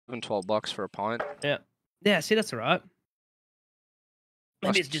Even $12 for a pint. Yeah. Yeah, see, that's alright.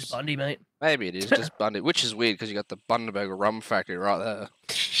 Maybe it's just Bundy, mate. Maybe it is just Bundy, which is weird because you got the Bundaberg rum factory right there.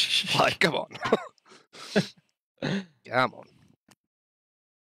 Like, come on. Come on.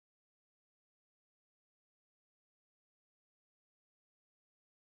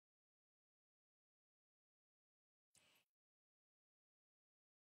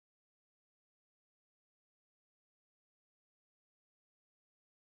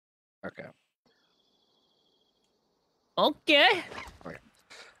 Okay. Okay.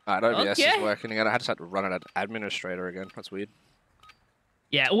 Alright, OBS is working again. I just had to run it as administrator again. That's weird.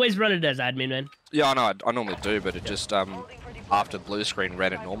 Yeah, always run it as admin, man. Yeah, I know. I normally do, but it just after blue screen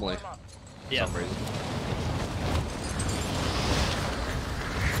ran it normally. For some reason.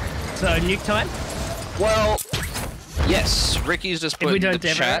 So Nuke time? Well, yes. Ricky's just put in the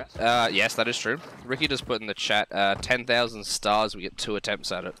chat. Ever... yes, that is true. Ricky just put in the chat. 10,000 stars. We get 2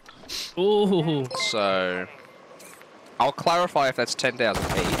 attempts at it. Ooh. So I'll clarify if that's 10,000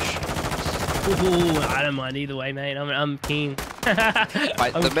 each. Ooh, I don't mind either way, mate. I'm keen.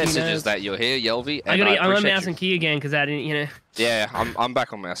 Mate, the message is that you're here, Yelvy. And I'm on mouse and key again because I didn't, you know. Yeah, I'm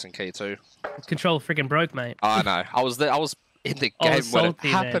back on mouse and key too. Control freaking broke, mate. I know. I was there. I was in the game when it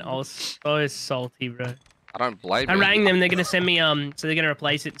happened. Man. I was so salty, bro. I don't blame you. I rang them. They're gonna send me so they're gonna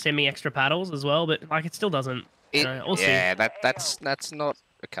replace it, send me extra paddles as well. But like, it still doesn't. You know, we'll see. That's not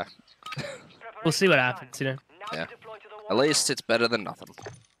okay. We'll see what happens, you know. Yeah. At least it's better than nothing.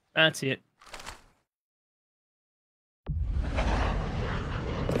 That's it.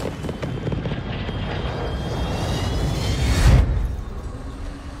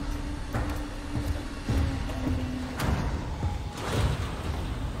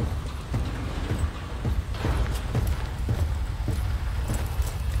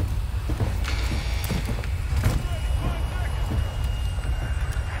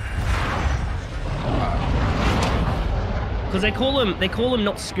 Because they call them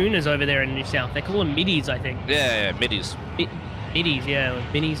not schooners over there in New South. They call them middies, I think. Yeah, middies. Middies, yeah, or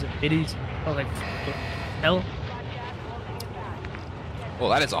minis, middies. Oh, like, hell. Well,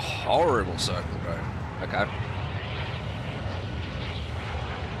 that is a horrible circle, bro. Okay.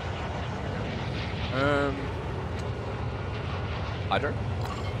 Hydro?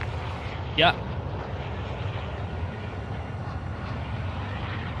 Yeah.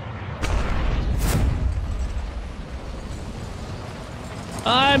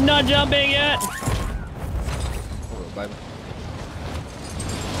 I'm not jumping yet.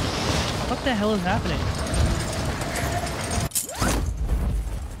 What the hell is happening?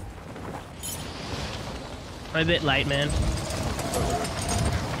 I'm a bit late, man.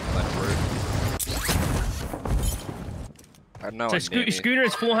 So schooner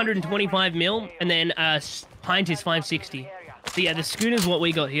is 425 mil, and then pint is 560. So yeah, the schooner is what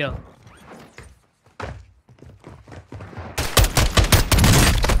we got here.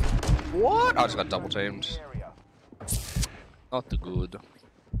 What? I just got double teamed. Not the good.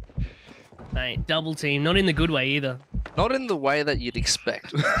 Mate, double team. Not in the good way either. Not in the way that you'd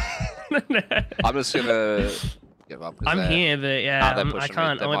expect. I'm just gonna give up. I'm here, but yeah, I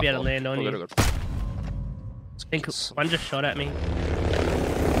can't. I won't be able to land on you. I think one just shot at me.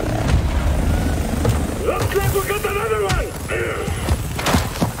 Looks like we got another one!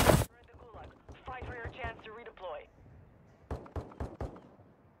 Fight for your chance to redeploy.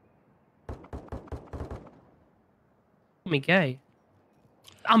 Me gay.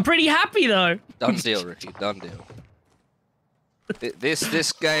 I'm pretty happy though. Done deal, Ricky. Done deal.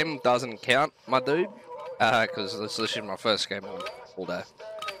 This game doesn't count, my dude, because this is my first game all day.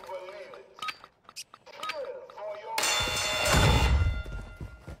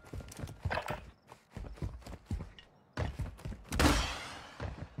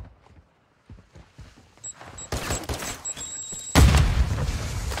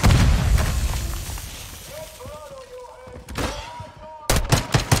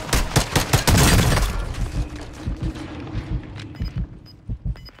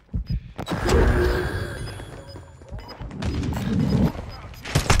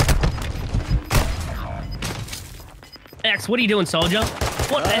 X, what are you doing, soldier?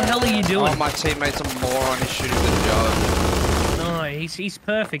 What the hell are you doing? Oh, my teammate's a moron. He's shooting the Joe. No, he's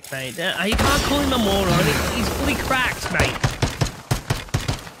perfect, mate. You can't call him a moron. He's fully cracked, mate.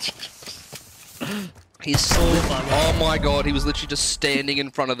 He's so funny. Oh my god, he was literally just standing in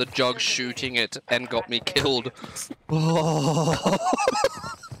front of the jug shooting it and got me killed. Oh,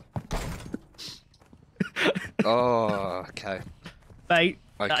 oh okay. Mate,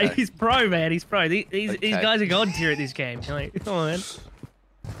 okay. He's pro, man. He's pro. These guys are god tier at this game. Like, come on, man.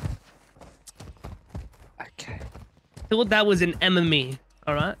 Okay. Thought that was an MME,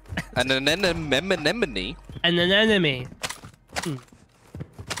 alright? And an anemone. And an enemy. Hmm.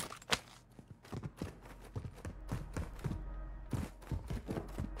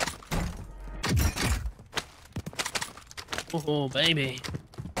 Oh, baby.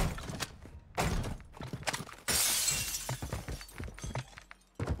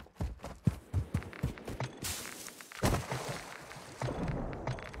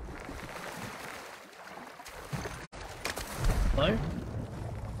 Hello?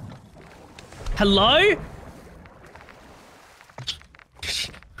 Hello?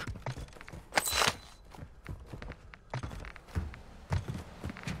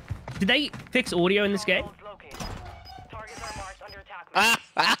 Did they fix audio in this game?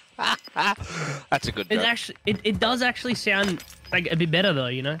 That's a good It joke. actually, it does actually sound like a bit better though,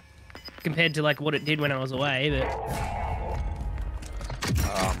 you know, compared to like what it did when I was away. But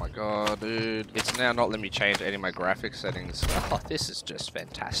Oh my god, dude. It's now not letting me change any of my graphics settings. Oh, this is just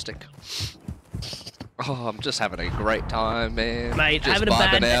fantastic. Oh, I'm just having a great time, man. Mate, just having a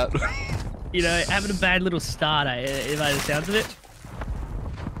vibing bad, out. you know, having a bad little start, eh, by the sounds of it.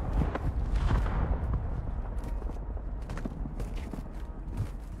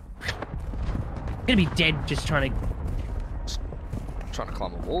 I'm gonna be dead just trying to. Trying to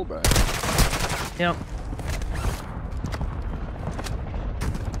climb a wall, bro. Yep.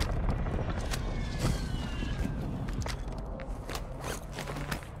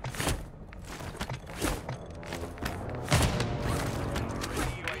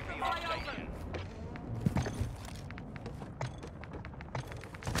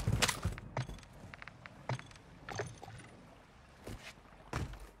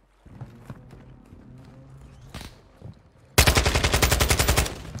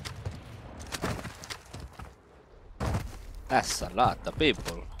 That's a lot of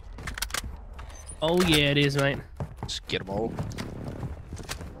people. Oh yeah, it is, mate. Just get them all.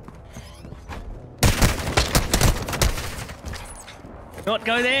 Not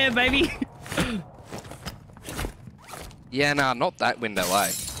go there, baby. Yeah, nah, not that window,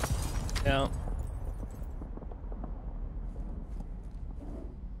 eh? Yeah.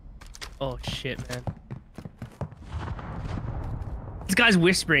 Oh shit, man. This guy's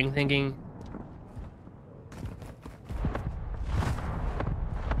whispering, thinking.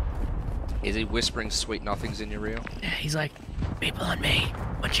 Is he whispering sweet nothings in your ear? Yeah, he's like, people on me,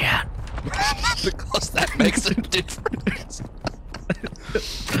 watch out. Because that makes a difference.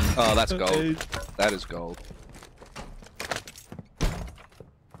 Oh, that's gold. That is gold.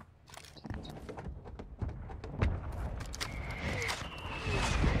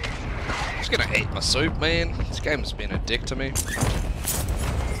 I'm just gonna eat my soup, man. This game's been a dick to me.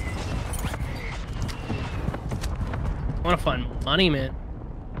 I wanna find money, man.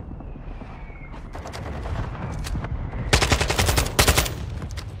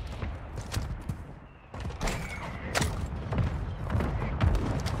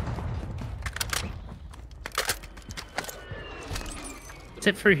 Is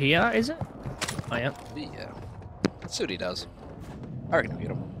it through here, is it? Oh, yeah. Yeah. Let's see what he does. I reckon I'll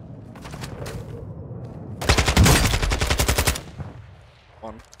get him.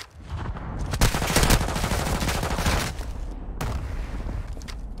 One.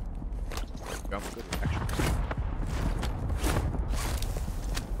 Jump, good reaction.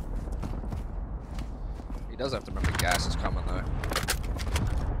 He does have to remember gas is coming though.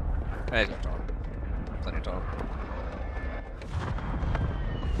 Hey, he's got time. Plenty of time.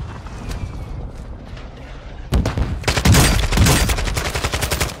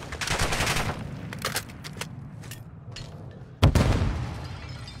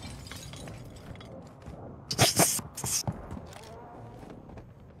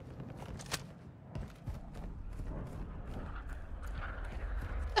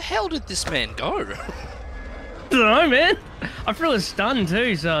 Where the hell did this man go? I don't know, man. I threw a stun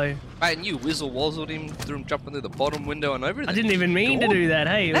too, so. Mate, and you whizzle-wazzled him, threw him jumping through the bottom window and over. I didn't even mean to do that,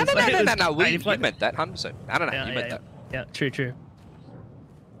 hey. It No, was no, like- no, it no, was- no, no, mate, you if I- meant that, 100%. I don't know, Yeah, you yeah, meant yeah. that. Yeah, true, true.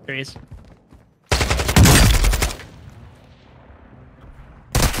 There he is.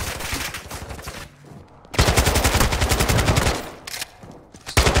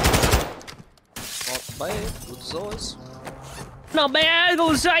 Not bad, good size. Not bad,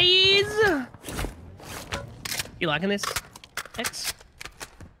 go size! You liking this, X?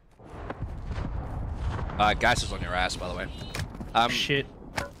 Gas is on your ass, by the way. Shit.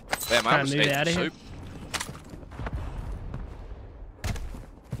 Yeah, Trying man, to move out of here. soup.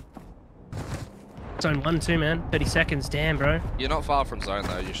 Zone 1 too, man. 30 seconds, damn, bro. You're not far from zone,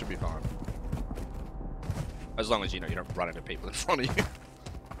 though. You should be fine. As long as you know you don't run into people in front of you.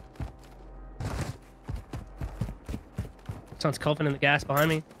 Someone's coughing in the gas behind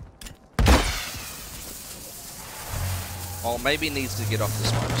me. Or maybe he needs to get off the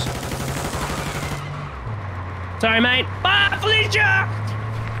smokes. Sorry, mate. Bye, Felicia!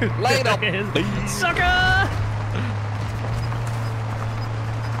 Later, sucker!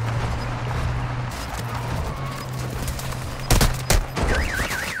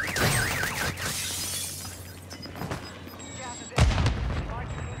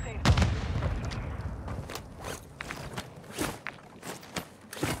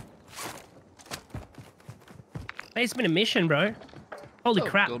 Hey, it's been a mission, bro. Holy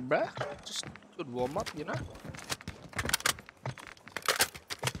crap. Good, bro. Just good warm up, you know?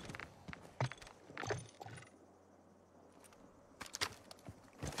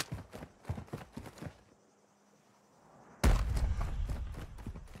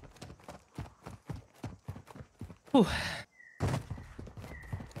 Whew.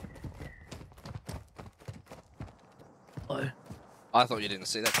 Oh. I thought you didn't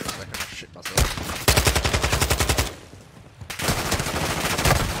see that for a second. I shit myself.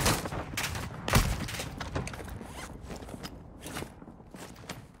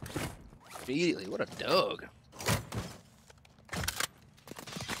 Immediately, what a dog.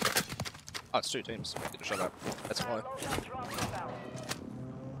 Oh, it's 2 teams. Get a shot up. That's fine.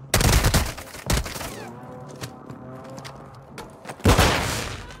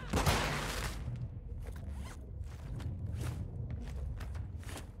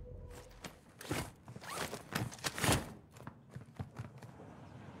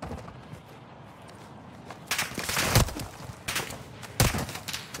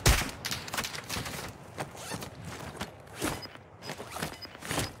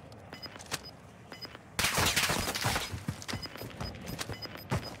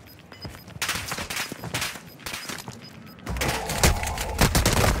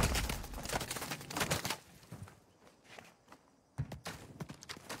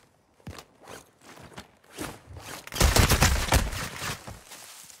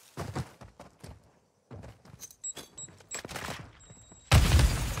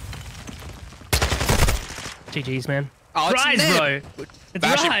 GG's, man. Oh, it's Rise, Ned. bro. It's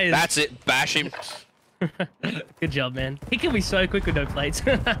Bash Rise. him. That's it. Bash him. Good job, man. He can be so quick with no plates.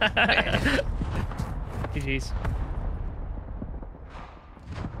 GG's.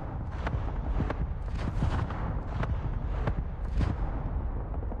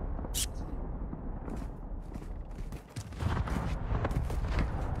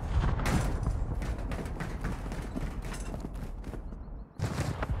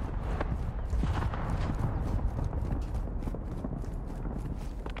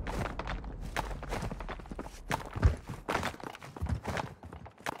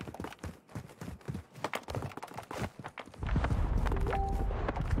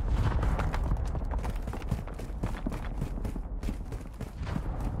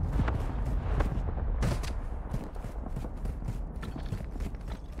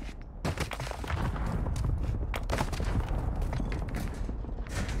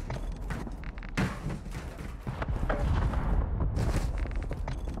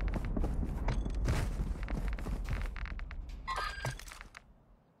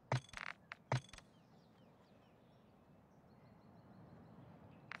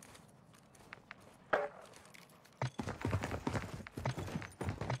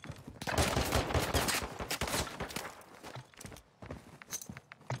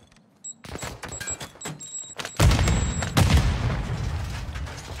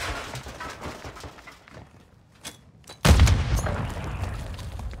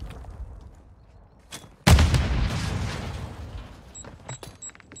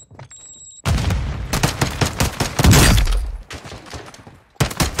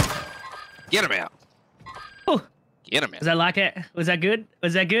 Get him out. Oh. Get him out. Was that like it? Was that good?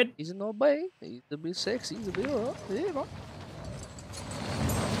 Was that good? He's an old boy. He's a bit sexy. He's a bit alright. Yeah, man.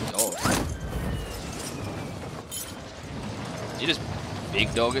 Oh. You just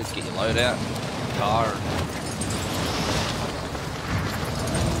big dog it, get your load out, car.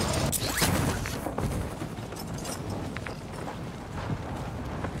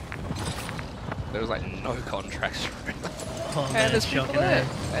 There was like no contracts for it. Oh, man, And there's people shocking, there.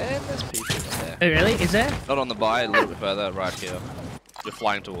 eh? And there's people there. Oh, really? Is there? Not on the buy, a little bit further, right here. You're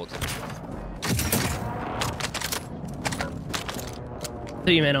flying towards it.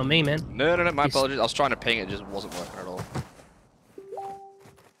 Who you meant on me, man? No, my apologies. I was trying to ping it, just wasn't working at all.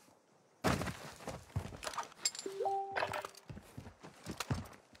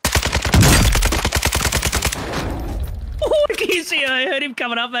 Oh, can you see? I heard him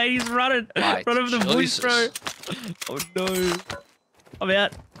coming up, mate. He's running. Right, Run over the bush, bro. Oh, no. I'm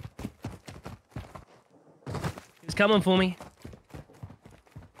out. He's coming for me.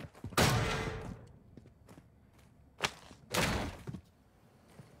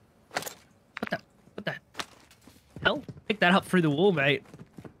 that up through the wall, mate.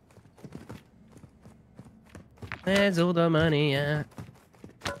 There's all the money, yeah.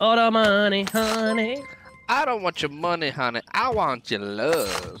 All the money, honey. I don't want your money, honey. I want your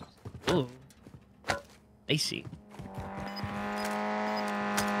love. Ooh. I see.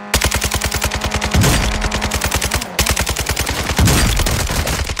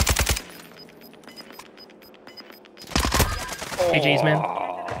 GG's, man.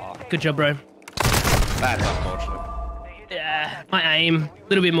 Good job, bro. That's unfortunate. Yeah, my aim. A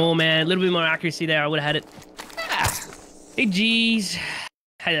little bit more, man. A little bit more accuracy there. I would have had it. GG's.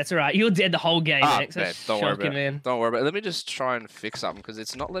 Hey, that's alright. You're dead the whole game, Max. Man. Don't worry about it. Man. Don't worry about it. Let me just try and fix something because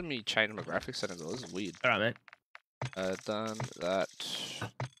it's not letting me change my graphics settings. This is weird. Alright, mate. Done that.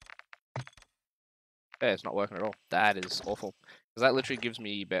 Yeah, it's not working at all. That is awful. Because that literally gives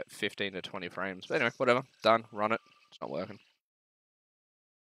me about 15 to 20 frames. But anyway, whatever. Done. Run it. It's not working.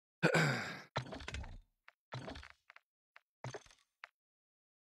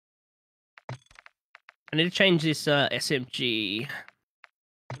 I need to change this SMG. I'm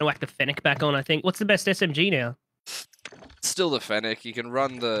gonna whack the Fennec back on, I think. What's the best SMG now? Still the Fennec. You can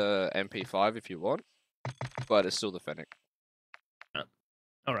run the MP5 if you want, but it's still the Fennec. Oh,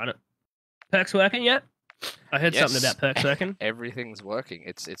 I'll run it. Perks working yet? I heard something about perks working. Everything's working.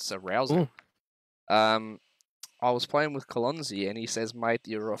 It's arousing. I was playing with Colonzi and he says, mate,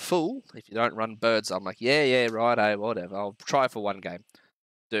 you're a fool if you don't run birds. I'm like, yeah, right, whatever. I'll try for one game.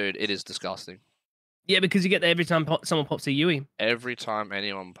 Dude, it is disgusting. Yeah, because you get that every time someone pops a UE. Every time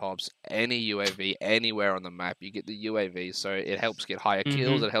anyone pops any UAV anywhere on the map, you get the UAV. So it helps get higher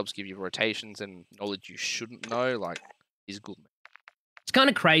kills. It helps give you rotations and knowledge you shouldn't know. Like, is good. It's kind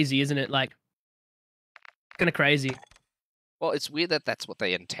of crazy, isn't it? Like, kind of crazy. Well, it's weird that that's what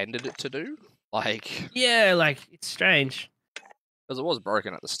they intended it to do. Like, yeah, like it's strange because it was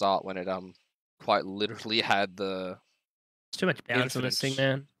broken at the start when it quite literally had the. It's too much bounce on this thing,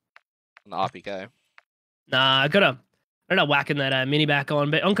 man. On the RPK. Nah, I don't know, whacking that mini back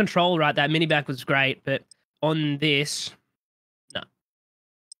on, but on control, right? That mini back was great, but on this, no.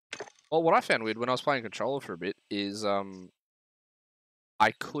 Well, what I found weird when I was playing controller for a bit is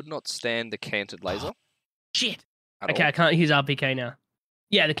I could not stand the canted laser. Shit. Okay, I can't use RPK now.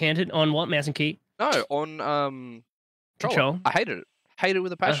 Yeah, the canted on what? Mouse and key? No, on control. I hated it. Hated it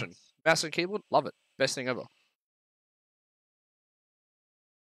with a passion. Mouse and keyboard, love it. Best thing ever.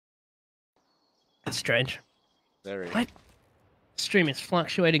 It's strange. Very. My stream is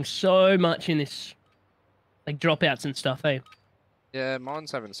fluctuating so much in this, like dropouts and stuff, eh? Yeah,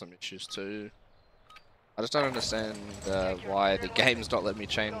 mine's having some issues too. I just don't understand why the game's not letting me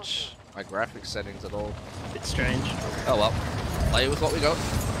change my graphics settings at all. It's strange. Oh well. Play with what we got.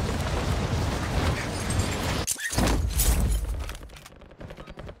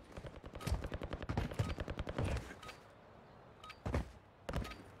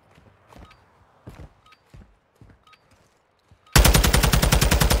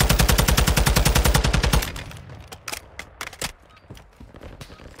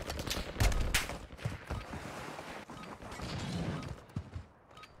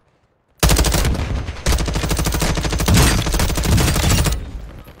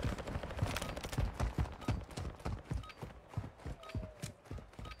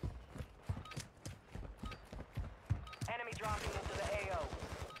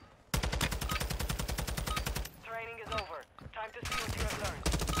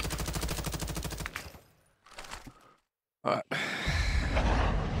 Alright.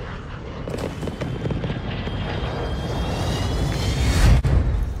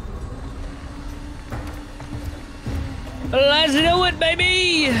 Let's do it,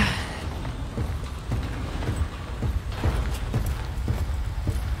 baby!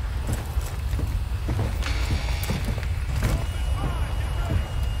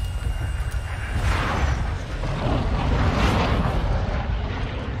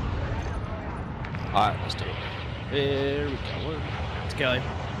 Alright, let's do it. There we go. Let's go. I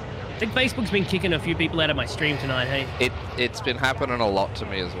think Facebook's been kicking a few people out of my stream tonight, hey? It's been happening a lot to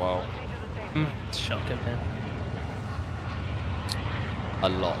me as well. It's shocking, man. A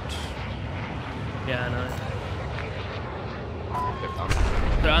lot. Yeah, I know.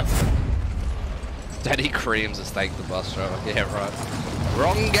 Right. Daddy Creams has thanked the bus driver. Yeah, right.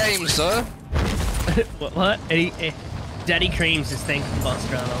 Wrong game, sir. What? Daddy Creams has thanked the bus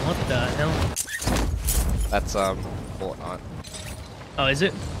driver. What the hell? That's Fortnite. Oh, is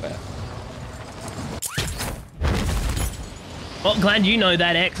it? Yeah. Well, glad you know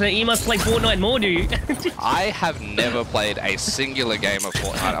that, X. You must play Fortnite more, do you? I have never played a singular game of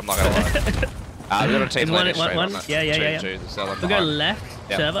Fortnite, I'm not gonna lie. We got a team leader straight on that. Yeah. We'll go left,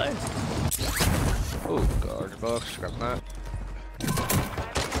 yep. servo. Oh, God, box, grab that.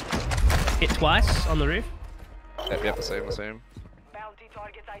 Hit twice on the roof. Yep, I see him. Bounty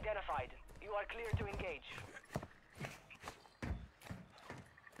targets identified. You are clear to engage.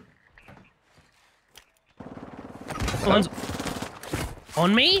 One's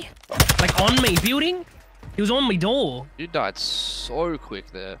on me? Like on me, building? He was on my door. You died so quick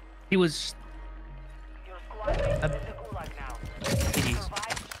there. He was... Your squad mates are in the gulag now. Jeez.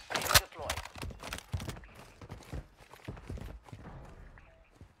 Survive and redeploy.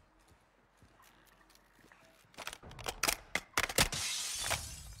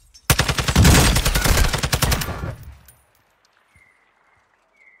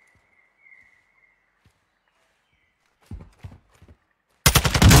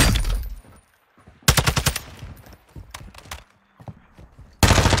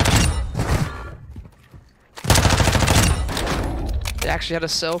 They actually had a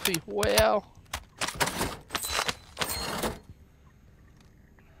selfie. Wow.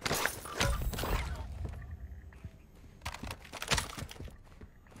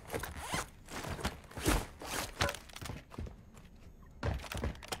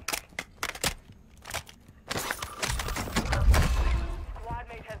 Squad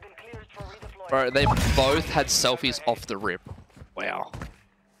mate has been cleared for redeployment. Bro, they both had selfies off the rip. Wow.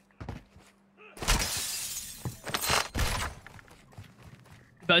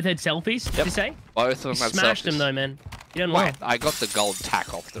 Both had selfies, did you say? Both of them You had smashed selfies. them though, man. You don't Wait, lie. I got the gold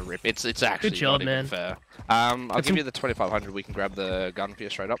tack off the rip. It's actually Good job, not even man. fair. I'll That's give you the 2500. We can grab the gun for you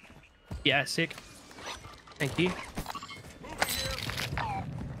straight up. Yeah, sick. Thank you.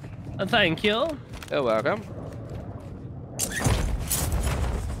 Thank you. You're welcome.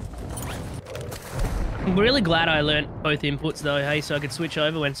 I'm really glad I learnt both inputs though, hey, so I could switch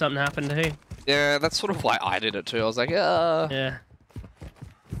over when something happened too. Yeah, that's sort of why I did it too. I was like, Yeah.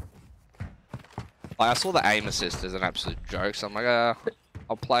 Like, I saw the aim assist as an absolute joke, so I'm like,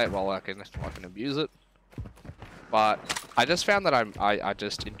 I'll play it while I can abuse it. But I just found that I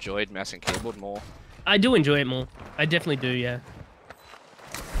just enjoyed mouse and keyboard more. I do enjoy it more. I definitely do, yeah.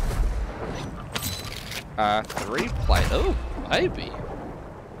 3 play. Oh, baby.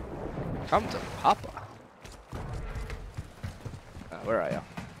 Come to Papa. Where are you?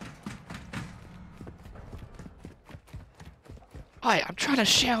 Hi, I'm trying to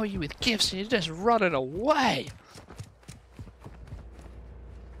shower you with gifts and you're just running away.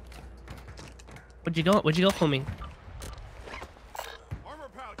 What'd you got? What'd you got for me? Armor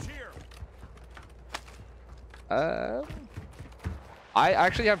pouch here. I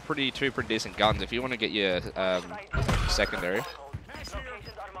actually have two pretty decent guns. If you want to get your secondary, Locations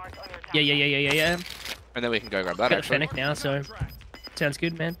are marked on your Yeah. and then we can go grab that. Got the Actually, Fennec now, so sounds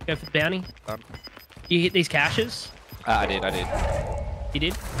good, man. Go for the bounty. Done. You hit these caches? I did. You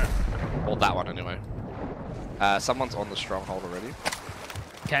did? Well, that one anyway. Someone's on the stronghold already.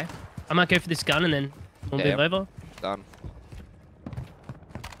 Okay. I might go for this gun and then we'll Yeah, move over. Done.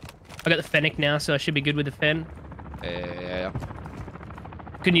 I got the Fennec now, so I should be good with the Fen. Yeah.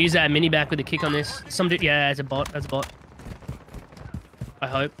 Couldn't use that mini back with a kick on this. Yeah, it's a bot. That's a bot. I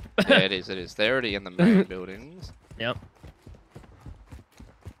hope. Yeah, it is. They're already in the main buildings. Yep.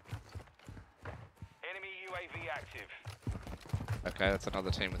 Enemy UAV active. Okay, that's another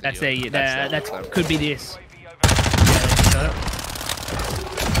team with That's the a, that's that could be this. UAV over.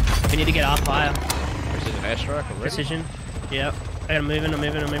 We need to get up higher. Precision airstrike already. Precision. Yep. I got him moving.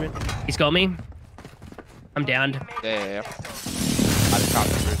 I'm moving. He's got me. I'm downed. Yeah. I just can't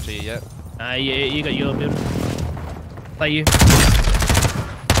get through to you yet. Yeah, you got your build. Play you.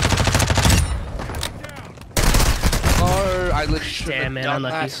 Oh, I literally should have Damn, man, done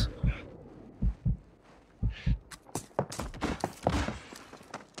unlucky. that.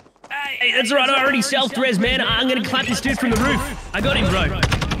 Hey, that's right. I already self-res, man. I'm gonna clap this dude from the roof. I got him, bro. I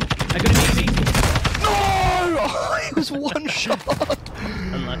got him easy. No! He was one shot.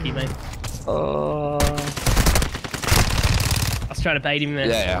 Unlucky, mate. Oh. I was trying to bait him, man.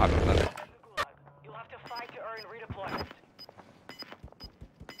 Yeah, I got that. You'll have to fight to earn redeployment.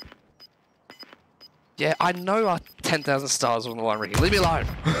 Yeah, I know our 10,000 stars on the one ring. Leave me alone.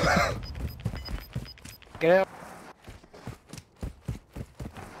 Get out.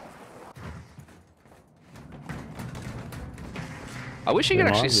 I wish you could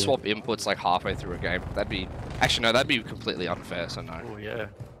actually swap inputs like halfway through a game. That'd be... Actually, no, that'd be completely unfair, so no. Oh, yeah.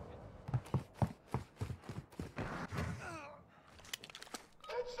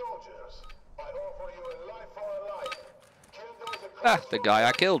 Ah, the guy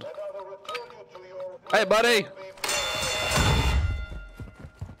I killed. Hey, buddy!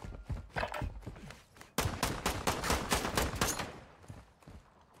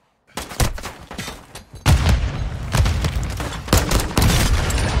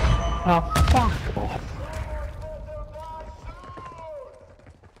 Oh.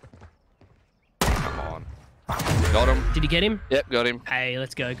 Got him. Did you get him? Yep, got him. Hey,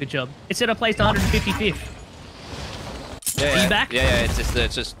 let's go. Good job. It said I placed 155th. Yeah, Are you back? Yeah,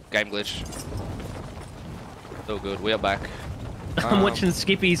 it's just game glitch. It's all good. We are back. I'm watching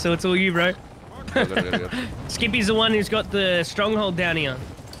Skippy, so it's all you, bro. Good. Skippy's the one who's got the stronghold down here.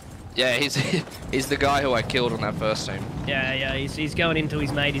 Yeah, he's the guy who I killed on that first team. Yeah, he's going into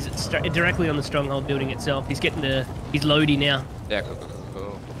his mate. He's directly on the stronghold building itself. He's getting he's loading now. Yeah,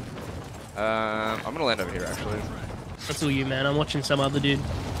 cool. I'm gonna land over here actually. That's all you, man. I'm watching some other dude.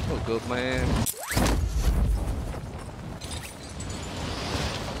 Oh, good man.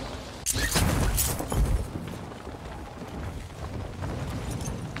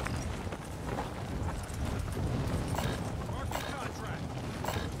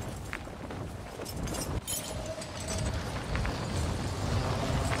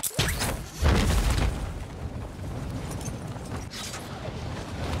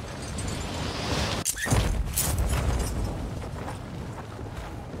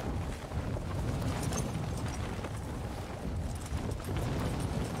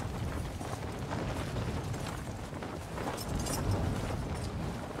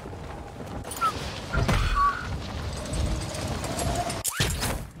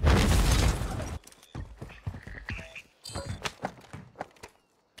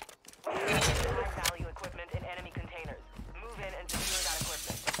 High-value equipment in enemy containers. Move in and secure that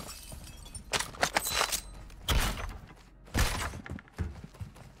equipment.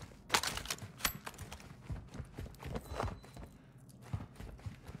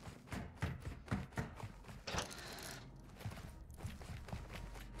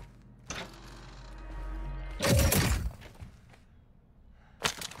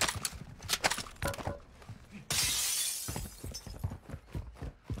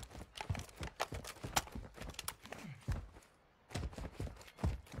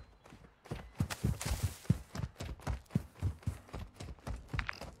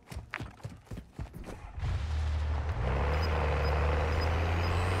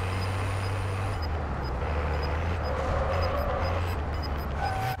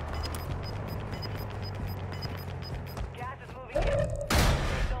 Gas is moving in.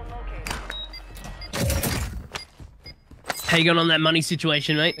 Safe zone located. How you going on that money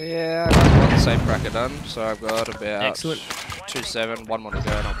situation, mate? Yeah, I got one safe cracker done, so I've got about Excellent. 2-7, one more to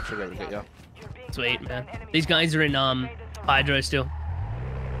go, and I should be able to get you. You're being Sweet, tracked man. on enemy These guys are in Hydro still.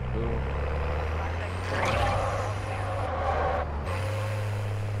 Cool.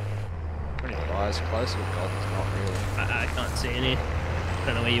 Pretty fires close, but Golden's not really. I can't see any.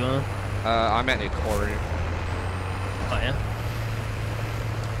 Don't know where you are. I'm at near Quarry. Oh yeah.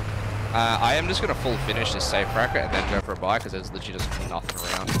 I am just gonna full finish this safe cracker and then go for a buy because there's legit just nothing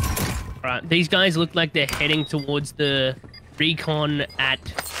around. Right. These guys look like they're heading towards the recon at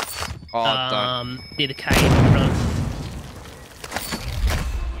Oh, near the cave in front.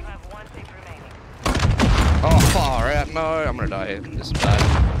 You have one safe remaining. Oh, far out. No, I'm gonna die here. This is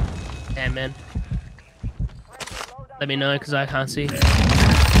bad. Damn, man. Let me know because I can't see.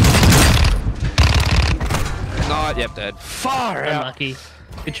 No, yep, dead. Far out. Unlucky.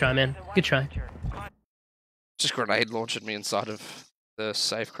 Good try, man. Good try. Just grenade launched at me inside of the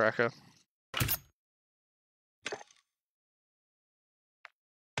safe cracker.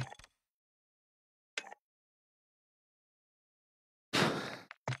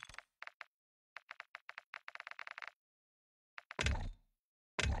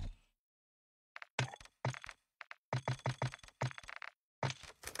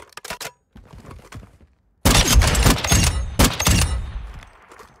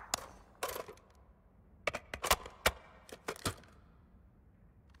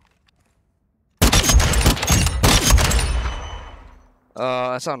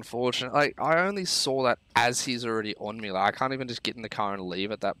 That's unfortunate. Like, I only saw that as he's already on me. Like, I can't even just get in the car and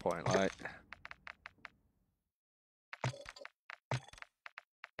leave at that point. Like,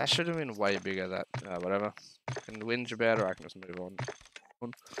 that should have been way bigger. That whatever. I can whinge about it, or I can just move on.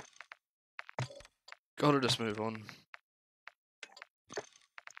 Gotta just move on.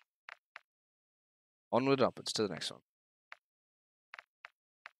 Onward, upwards to the next one.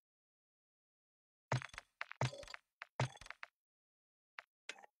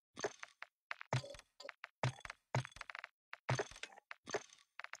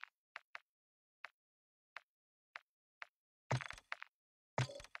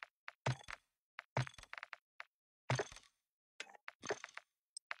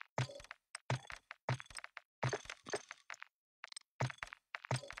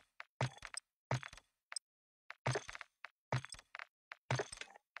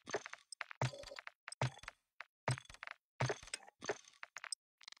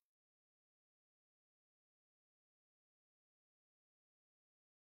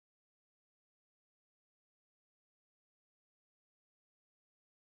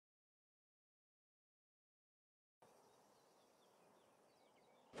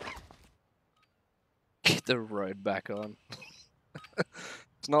 Get the road back on.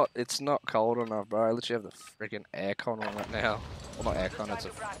 It's not cold enough, bro. I literally have the freaking aircon on right now. Well, not aircon, it's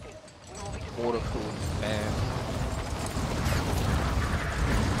a water cooled fan.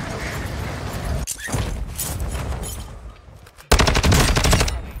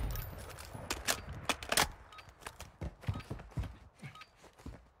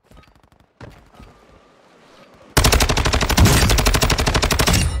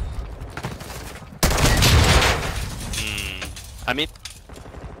 I mean,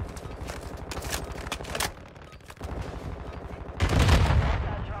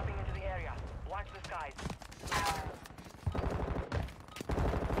 dropping into the area. Watch the skies.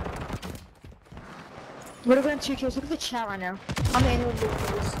 What are we on 2 kills? Look at the chat right now. I'm aiming with 3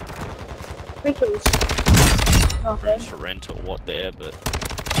 kills. 3 kills. Okay. rent or what there, but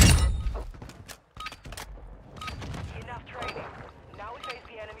Enough training. Now we face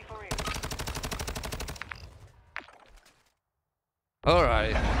the enemy for real.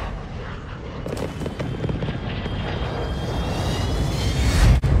 Alright.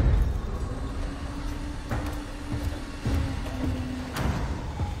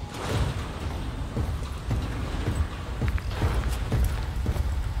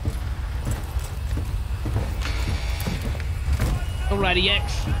 Alrighty,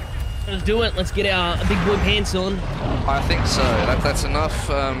 X. Let's do it. Let's get our big boy pants on. I think so. That's enough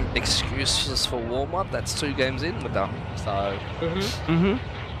excuses for warm-up. That's 2 games in, we're done. So...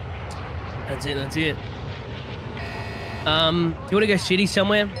 That's it, that's it. You want to go city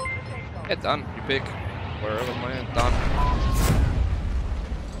somewhere? Yeah, done. You pick. Wherever, man. Done.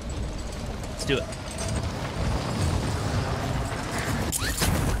 Let's do it.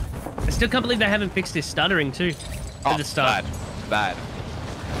 I still can't believe they haven't fixed this stuttering too. At the start. Bad.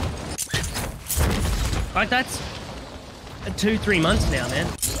 Like that's 2-3 months now, man.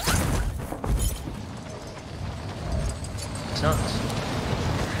 Sucks.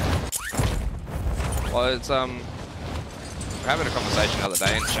 Well, it's we're having a conversation the other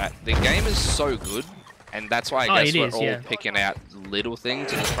day in chat. The game is so good, and that's why I guess we're all picking out little things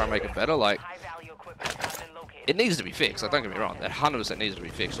to just try and make it better. Like, High value equipment has been located. it needs to be fixed. Like, don't get me wrong, it 100% needs to be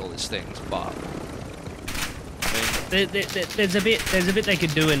fixed. All these things, but I mean, There's a bit they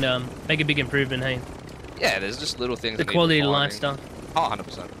could do and make a big improvement. Hey, yeah, there's just little things. the that need quality of refining. life stuff. Oh,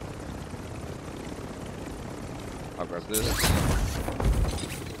 100%. I'll grab this.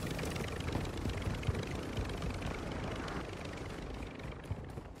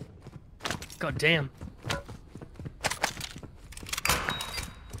 God damn.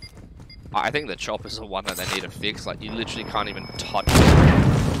 I think the choppers are one that they need to fix. Like, you literally can't even touch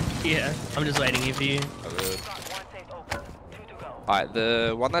it. Yeah, I'm just waiting here for you. Got 1 safe open. 2 to go. Alright,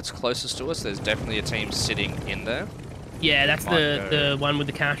 the one that's closest to us, there's definitely a team sitting in there. Yeah, that's the one with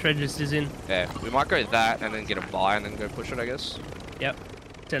the cash registers in. Yeah, we might go that and then get a buy and then go push it, I guess. Yep,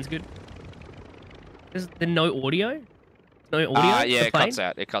 sounds good. Is there no audio? No audio? Yeah, it playing? cuts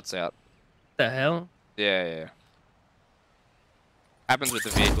out. It cuts out. The hell? Yeah. Happens with the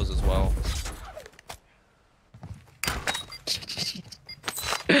vehicles as well.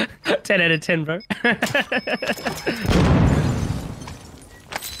 10 out of 10, bro.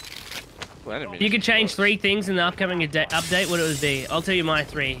 You could change 3 things in the upcoming update. What it would be? I'll tell you my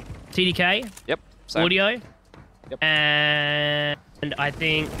 3. TDK. Yep. Same. Audio. Yep. And I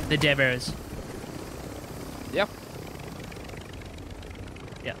think the dev errors. Yep.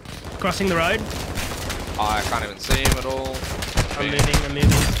 Yeah. Crossing the road. I can't even see him at all. I'm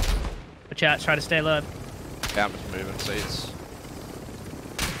moving. Watch out, try to stay low. Yeah, I'm just moving seats.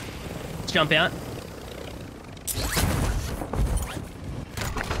 Let's jump out.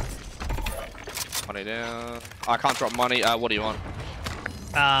 Money down. I can't drop money. What do you want?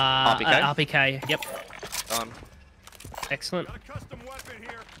 RPK? RPK, yep. Done. Excellent.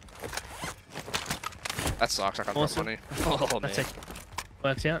 That sucks. I can't drop money. Oh, That's man. it.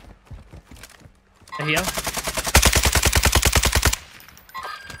 Works out. They're here.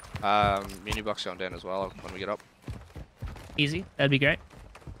 Mini box going down as well when we get up. Easy. That'd be great.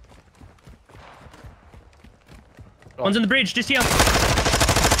 One's on the bridge, just here.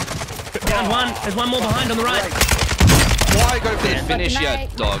 Down one. There's one more behind on the right. Why go for the finish, you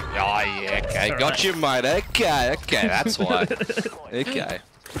night. dog? Oh, yeah, okay. It's Got you, mate. Okay, that's why. Okay.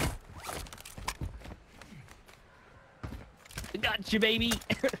 Got you, baby.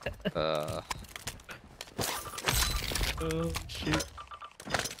 Oh, shit.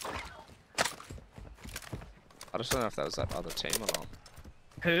 I just don't know if that was that other team or not.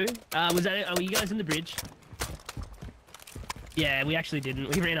 Who? Was that? Were you guys in the bridge? Yeah, we actually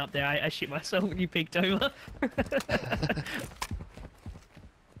didn't. We ran up there. I shit myself when you peeked over.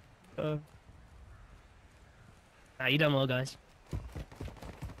 Nah, you done well, guys.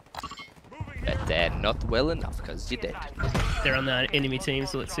 But they're not well enough because you're dead. They're on the enemy team,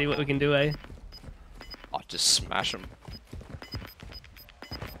 so let's see what we can do, eh? I'll just smash them.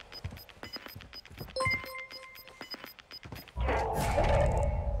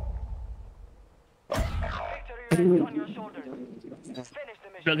 On your shoulders. Finish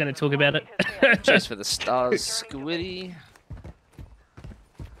the mission. Not gonna talk about it. Chase for the stars, Squiddy.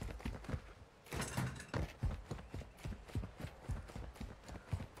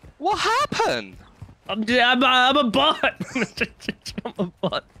 What happened? I'm a bot. I'm a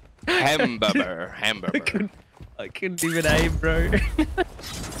bot. Hamburger. I couldn't even aim, bro.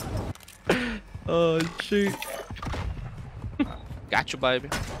 Oh shoot! Gotcha, baby.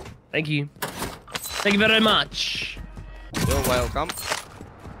 Thank you. Thank you very much. You're welcome.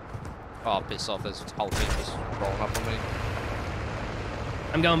 Oh, piss off. There's a whole team just rolling up on me.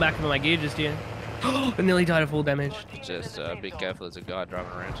 I'm going back for my gear just here. I nearly died of full damage. Just be careful. There's a guy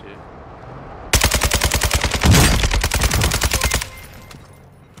driving around here.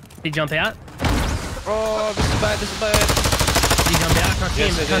 Did he jump out? Oh, this is bad. This is bad. Did he jump out? I can't see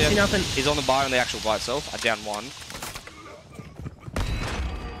him. Yes, Can't see nothing. He's on the bar on the actual bar itself. I down one.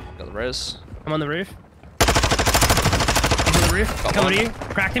 Got the res. I'm on the roof. He's on the roof. Got Coming one. to you.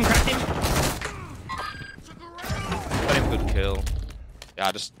 Cracked him. Cracked him. Got him. Good kill.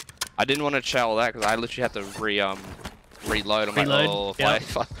 Yeah, I didn't want to chow that because I literally had to reload. I'm Reload, like, oh, yeah.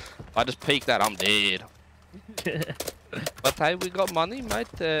 if I just peek that, I'm dead. But hey, we got money, mate.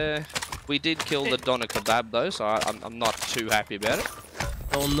 We did kill the doner kebab though, so I'm not too happy about it.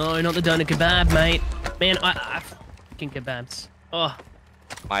 Oh no, not the doner kebab, mate. Man, I fucking kebabs. Oh.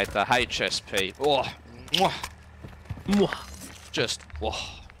 Mate, the HSP. Oh, mwah, Mwah. just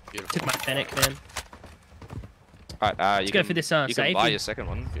beautiful. Took my Fennec, man. Alright, you go can, for this, you can buy safety. your second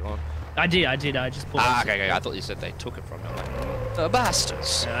one if you want. I did. I just bought it. Okay. I thought you said they took it from you. Like, the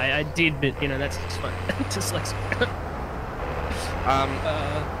bastards. No, I did, but you know that's just fun. Just like.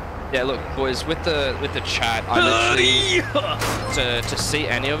 Yeah, look, boys, with the chat, I literally to see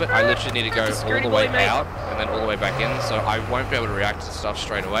any of it, I literally need to go all the way out and then all the way back in. So I won't be able to react to stuff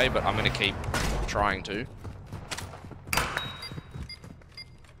straight away, but I'm gonna keep trying to.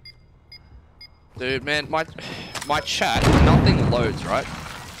 Dude, man, my chat, nothing loads, right?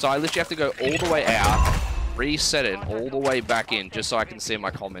 So I literally have to go all the way out, reset it, and all the way back in, just so I can see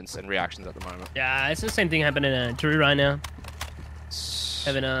my comments and reactions at the moment. Yeah, it's the same thing happening to Drew right now.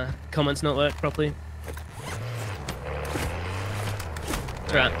 Having comments not work properly.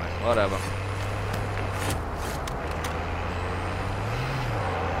 Right. Anyway, whatever.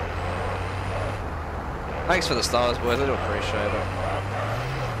 Thanks for the stars, boys. I do appreciate it.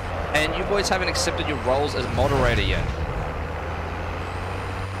 And you boys haven't accepted your roles as moderator yet.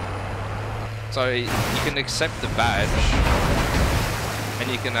 So you can accept the badge, and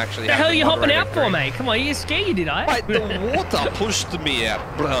you can actually. What the hell are you hopping out for, green. mate? Come on, you scared, did I? Mate, the water pushed me out,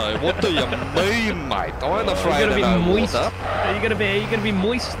 bro. What do you mean, mate? I'm You're afraid gonna of be no moist. water. You're gonna be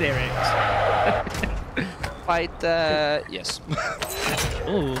moist there, X. Mate, yes.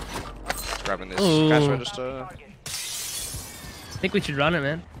 Ooh. Grabbing this Ooh. cash register. I think we should run it,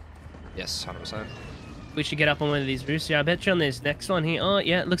 man. Yes, 100%. We should get up on one of these roofs. Yeah, I bet you on this next one here. Oh,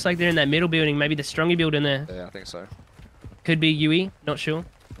 yeah, it looks like they're in that middle building. Maybe the Strongy building there. Yeah, I think so. Could be UE. Not sure.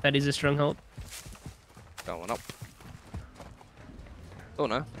 That is a stronghold. Going up. Oh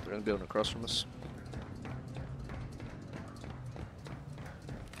no, they're in the building across from us.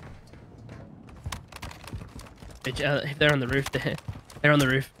 If they're on the roof there. They're on the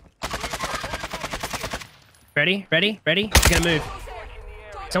roof. Ready? Ready? Ready? He's gonna move.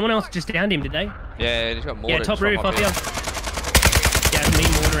 Someone else just downed him, did they? Yeah, he's got more. Yeah, top roof, up here. Yeah, it's me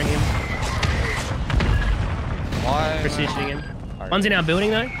mortaring him. Why? Precisioning him. One's in our building,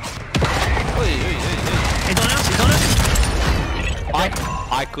 though. Oi. He's on us, he's on us.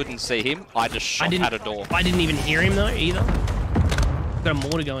 I couldn't see him. I just shot at a door. I didn't even hear him, though, either. Got a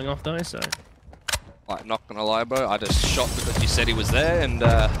mortar going off, though, so... Like, not gonna lie, bro. I just shot because you said he was there, and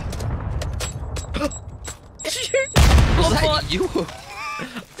was that you?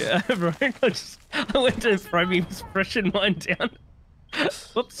 Yeah, bro. I went to throw me expression mine down.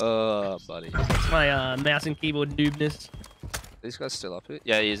 Whoops. Oh, buddy. It's my mouse and keyboard noobness. These guys still up here?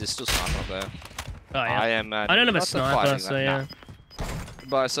 Yeah, he is. There's still sniper up there. Oh, yeah. I am. I don't have a not sniper, fighting so that. yeah. Nah.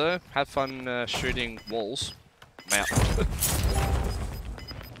 Goodbye, sir. Have fun shooting walls. I'm out.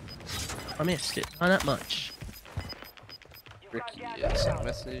 I missed it. Not that much. Ricky, sent a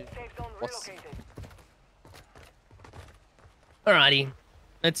message. What's... Alrighty.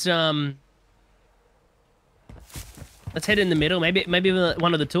 Let's head in the middle. Maybe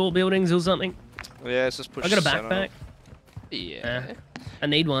one of the tall buildings or something. Yeah, let's just push. I got a center. backpack. Yeah. I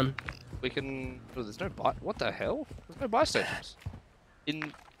need one. We can. Oh, there's no buy. What the hell? There's no buy stations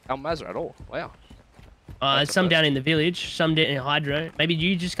in Al Mazrah at all. Wow. That's Some the down in the village, some down in Hydro. Maybe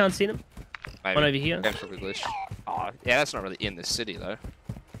you just can't see them. Maybe. One over here. Absolutely glitch. Oh, yeah, that's not really in the city though.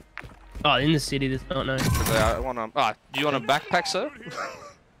 Oh, in the city, there's not no. I want do you want a backpack, sir?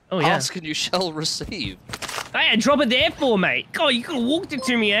 Oh yeah. Ask and you shall receive. Hey, drop it there for, mate. God, you could have walked it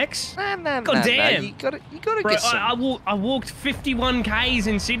to me, X. Nah, God damn. You gotta Bro, get some. I walked 51 Ks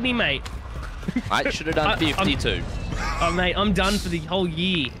in Sydney, mate. Mate, should have done 52. Oh, mate, I'm done for the whole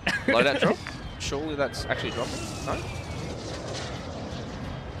year. Loadout drop? Surely that's actually dropping? No?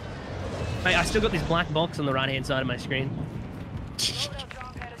 Mate, I still got this black box on the right-hand side of my screen.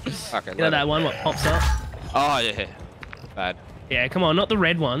 Okay, You know that one, what pops up? Oh, yeah. Bad. Yeah, come on, not the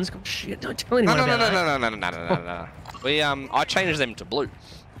red ones. Oh, shit, don't tell anyone about that. No. We, I changed them to blue.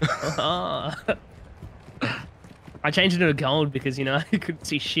 I changed it to gold because, you know, I couldn't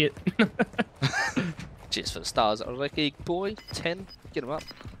see shit. Cheers for the stars. I was like, hey, boy, 10, get him up.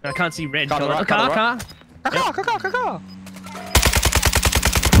 I can't see red. Car. Car. Crack.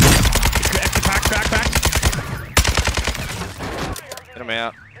 Get him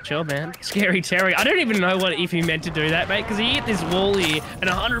out. Sure, man. Scary Terry. I don't even know if he meant to do that, mate, because he hit this wall here, and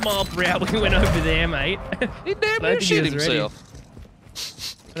 100 mile per hour we went over there, mate. He damn near shit himself.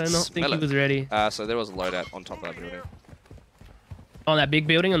 I do not think he was ready. So there was a loadout on top of that building. On that big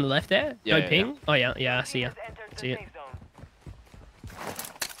building on the left there? Yeah, no ping? yeah. Oh, yeah, I see ya. See it.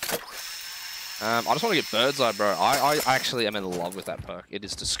 I just want to get bird's eye, bro. I actually am in love with that perk. It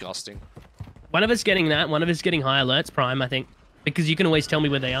is disgusting. One of us getting that, one of us getting high alerts prime, I think. Because you can always tell me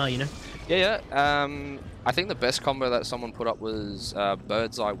where they are, you know? Yeah. I think the best combo that someone put up was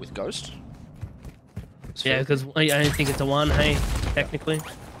bird's eye with ghost. Yeah, because I don't think it's a one, hey, technically.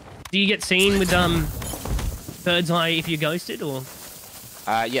 Do you get seen with bird's eye if you're ghosted, or?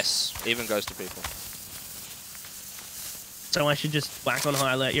 Yes, even ghosted people. So I should just whack on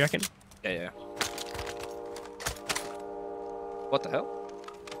high alert, you reckon? Yeah. What the hell?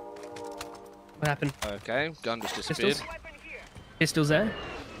 What happened? Okay, gun just disappeared. Pistols there?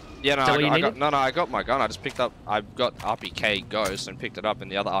 Yeah, no, Is that what you needed? I got my gun. I just picked up. I got RPK ghost and picked it up,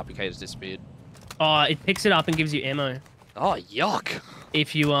 and the other RPK just disappeared. Oh, it picks it up and gives you ammo. Oh, yuck!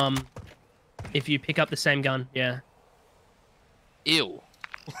 If you pick up the same gun, yeah. Ew.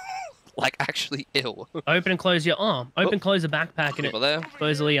 Like actually ill. Open and close your arm. Open, close the backpack, and People there.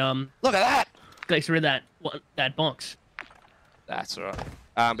 supposedly Look at that. gets rid of that box. That's right.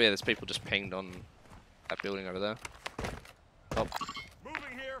 But yeah, there's people just pinged on that building over there. Oh. Moving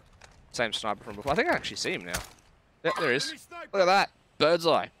here. Same sniper from before. I think I actually see him now. Yep, there he is. Look at that. Bird's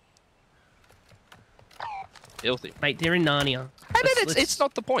eye. Filthy. Mate, they're in Narnia. I mean, it's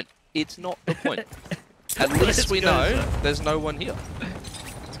not the point. It's not the point. At least we know there's no one here.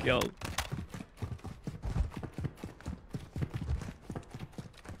 Let's go.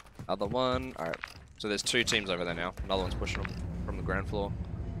 Other one. Alright. So there's 2 teams over there now. Another one's pushing them from the ground floor.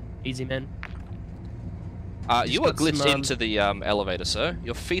 Easy, man. You were glitched into the elevator, sir.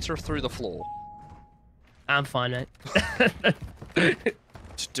 Your feet are through the floor. I'm fine, mate.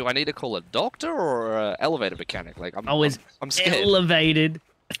 Do I need to call a doctor or an elevator mechanic? Like I'm scared. Elevated.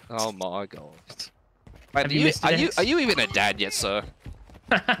 Oh my god. Wait, are you even a dad yet, sir?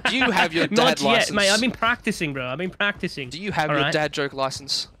 Do you have your dad Not license? yet, mate. I've been practicing, bro. I've been practicing. Do you have your dad joke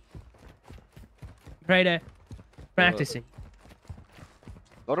license? Right there. Practicing.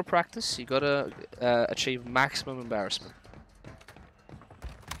 Gotta practice. You gotta achieve maximum embarrassment.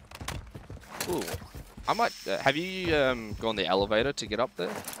 Ooh. I might. Have you gone the elevator to get up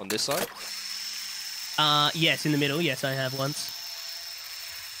there on this side? Yes, in the middle. Yes, I have once.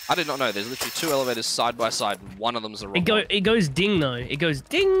 I did not know. There's literally 2 elevators side by side, and one of them's the wrong one. It goes ding though. It goes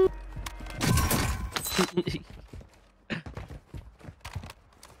ding.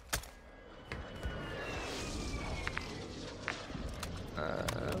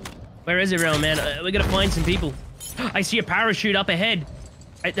 Where is everyone, man? We gotta find some people. I see a parachute up ahead.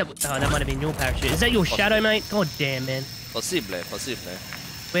 That might have been your parachute. Is that your shadow, mate? God damn, man. Possible.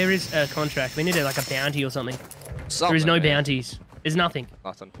 Where is a contract? We need like a bounty or something. There is no man. bounties. There's nothing.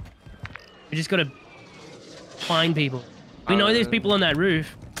 Nothing. We just gotta find people. We know there's people on that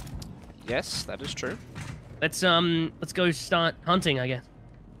roof. Yes, that is true. Let's go start hunting, I guess.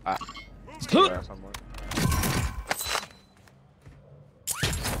 Let's get around somewhere.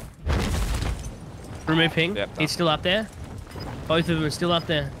 Remove ping. Yep, He's still up there. Both of them are still up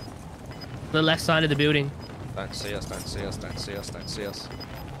there. The left side of the building. Don't see us.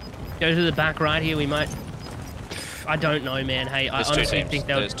 Go to the back right here. We might. I don't know, man. Hey, I honestly think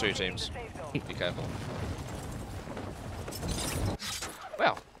they'll. There's 2 teams. Be careful.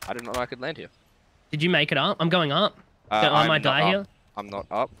 Wow, I did not know I could land here. Did you make it up? I'm going up. I might die here. I'm not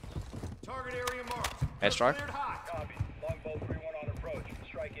up. Target area marked. Airstrike. Cleared hot. Copy. Longbow 3-1 on approach.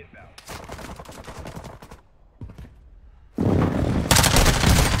 Strike inbound.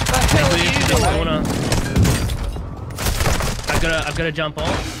 The hell are you doing? I've got to jump off.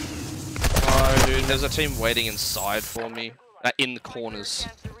 Oh, dude, there's a team waiting inside for me. In the corners.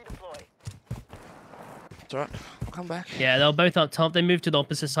 It's alright. I'll come back. Yeah, they were both up top. They moved to the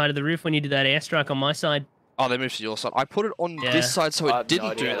opposite side of the roof when you did that airstrike on my side. Oh, they moved to your side. I put it on this side so it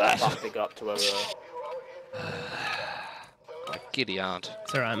didn't do that. Pick up to where we were. Like, giddy aunt.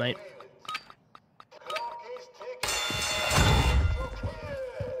 It's alright, mate.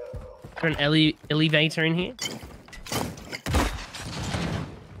 Is there an elevator in here?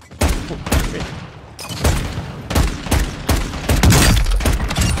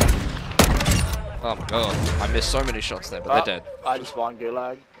 Oh my god, I missed so many shots there, but they're dead. I just spawned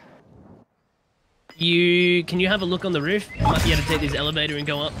gulag. Can you have a look on the roof? I might be able to take this elevator and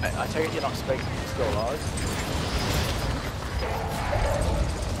go up. I take it you're not speaking, you're still alive.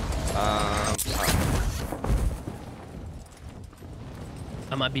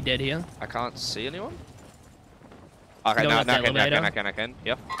 I might be dead here. I can't see anyone. Okay, no, I can.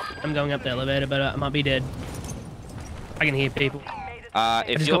 Yep. I'm going up the elevator, but I might be dead. I can hear people.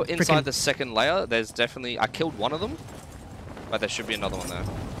 If you're inside the second layer, there's definitely... I killed one of them, but there should be another one there.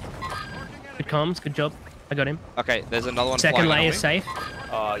 Good comms, good job. I got him. Okay, there's another one Second flying layer safe.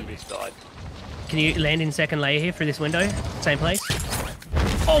 Oh, you just died. Can you land in second layer here through this window? Same place.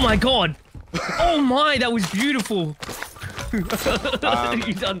 Oh my god! Oh my, that was beautiful! You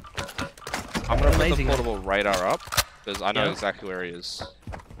done. I'm gonna put the portable radar up, because I know exactly where he is.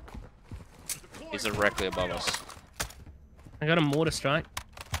 He's directly above us. I got a mortar strike.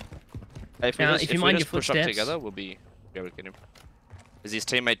 Hey, if we Now, just, if you mind your push up footsteps, together, we'll be able to get him. Is his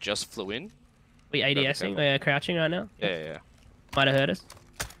teammate just flew in? we ADSing, we're crouching right now. Yeah. Might have hurt us.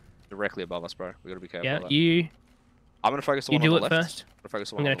 Directly above us, bro. We gotta be careful. Yeah, of that. you I'm gonna focus on you one do on it the left.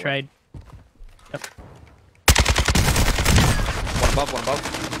 first. I'm gonna trade. Yep. One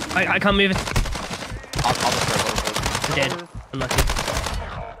above. I can't move it. I'll just Dead. Unlucky.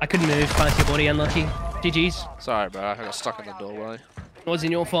 I couldn't move. Can't see your body. Unlucky. GG's. Sorry, bro. I got stuck in the doorway. It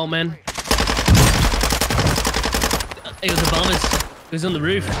wasn't your fault, man. He was above us. He was on the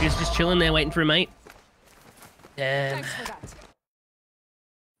roof. He was just chilling there waiting for a mate. Damn.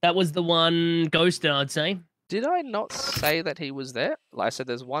 That was the one ghosted, I'd say. Did I not say that he was there? Like I said,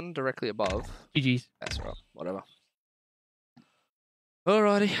 there's one directly above. GG's. That's right. Whatever.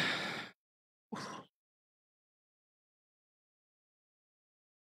 Alrighty.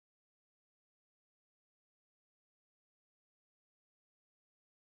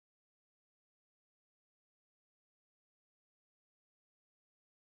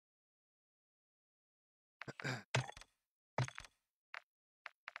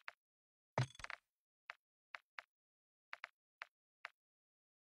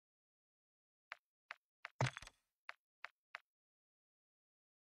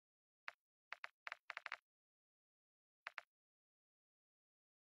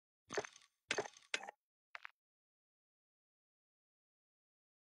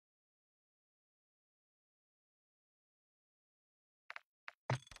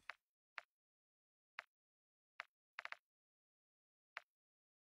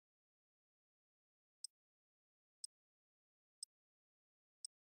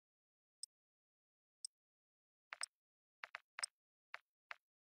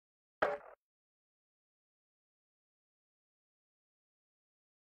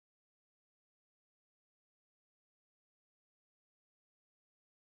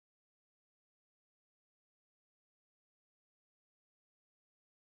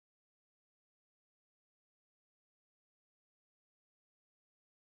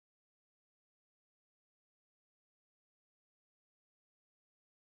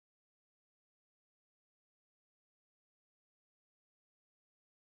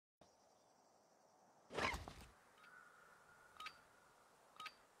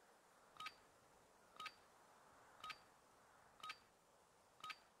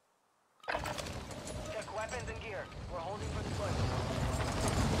 Check weapons and gear. We're holding for deployment.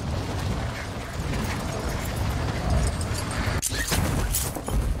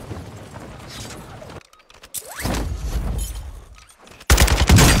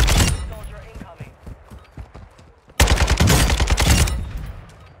 Soldier incoming.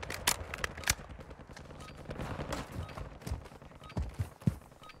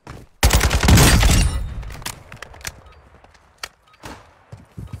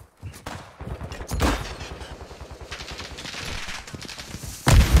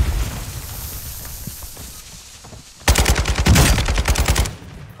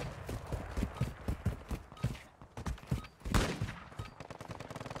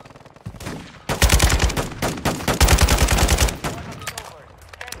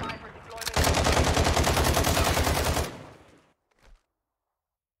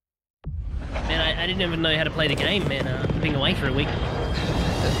 I didn't even know how to play the game, man. Being away for a week.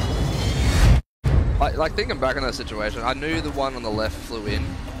 Like thinking back on that situation, I knew the one on the left flew in,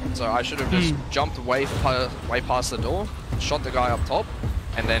 so I should have just jumped way past the door, shot the guy up top,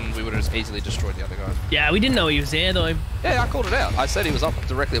 and then we would have just easily destroyed the other guy. Yeah, we didn't know he was there though. Yeah, I called it out. I said he was up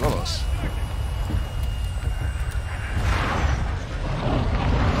directly above us.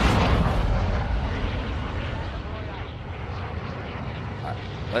 Alright,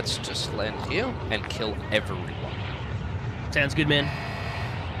 let's just land here and kill everyone. Sounds good, man.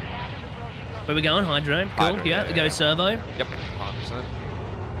 Where we going? Hydro. Cool. Hydro, Yeah, go servo. Yep, 100%.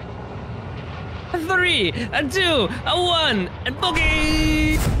 3, a 2, a 1, and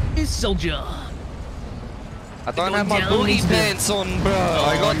boogie! Soldier. I don't have my boogie pants on, bro.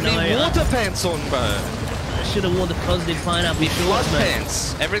 I got me water pants on, bro. I should have worn the positive pineapple shorts, Blood mate.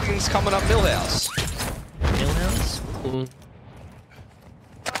 pants. Everything's coming up Millhouse. Millhouse? Cool.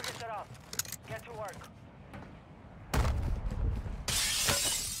 Target set up. Get to work.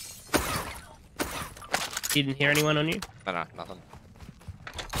 You didn't hear anyone on you? No, nothing.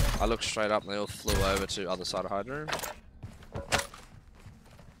 I looked straight up and they all flew over to other side of Hydro.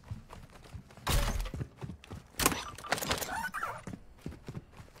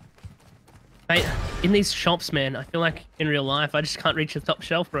 Mate, in these shops, man, I feel like in real life, I just can't reach the top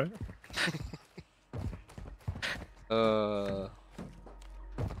shelf, bro.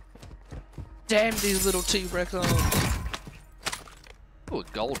 Damn these little T-Rex arms. Oh, a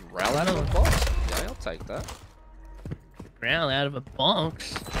gold rail out of a box. Yeah, I'll take that. Growl out of a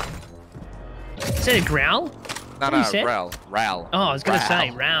box? Is that a growl? No, What you said? Rail. Oh, I was gonna say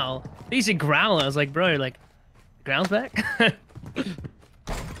growl. You said growl. I was like, bro, like, growl's back?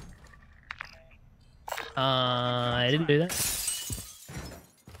 I didn't do that.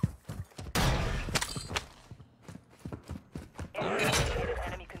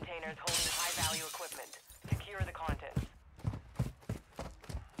 Enemy containers holding high-value equipment. Secure the contents.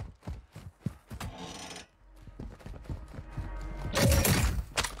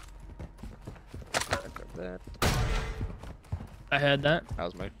 That. I heard that. That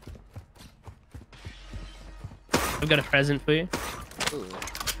was me. I've got a present for you. Ooh.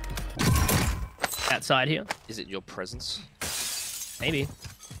 Outside here. Is it your presence? Maybe.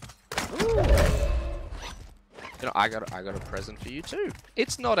 Ooh. You know, I got a present for you too.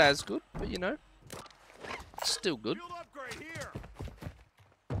 It's not as good, but you know, it's still good.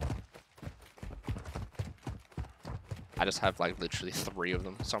 I just have like literally 3 of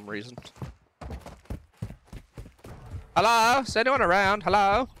them for some reason. Hello? Is anyone around?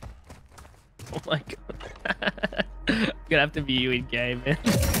 Hello? Oh my god. Gonna have to be you in game, man.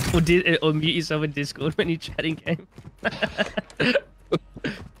 or mute yourself in Discord when you're chatting game.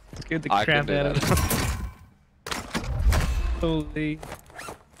 Scared the crap out of it. Holy.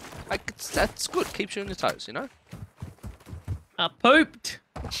 That's good. Keeps you on your toes, you know? I pooped.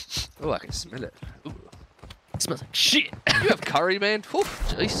 Oh, I can smell it. Ooh. It smells like shit. You have curry, man? Oh,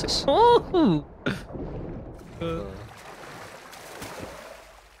 Jesus. Oh.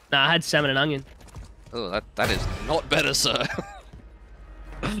 Nah, I had salmon and onion. Oh, that is not better, sir.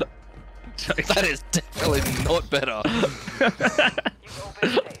 That is definitely not better. You've opened the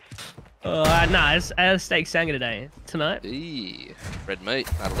safe. Nah, I had a steak sanga today. Tonight. Eee, red meat.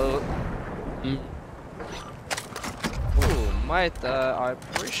 That'll do it. Mm. Oh, mate, I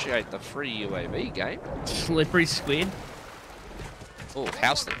appreciate the free UAV game. Slippery squid. Oh,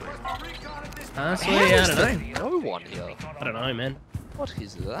 how slippery. Honestly, How I is don't there know. no one here? I don't know, man. What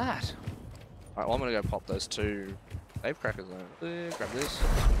is that? Alright, well, I'm gonna go pop those 2 safe crackers there. Grab this.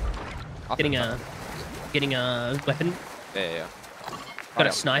 Getting a weapon. Yeah. Got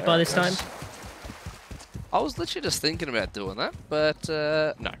a sniper this time. I was literally just thinking about doing that, but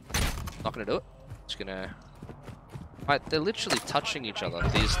no, not gonna do it. Just gonna. Mate, they're literally touching each other.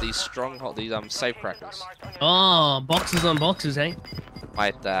 These stronghold, these safe crackers. Oh, boxes on boxes, eh?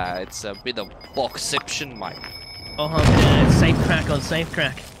 Mate, it's a bit of boxception, mate. Oh, yeah, safe crack on safe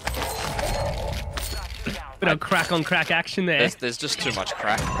crack. Bit of crack on crack action there. There's just too much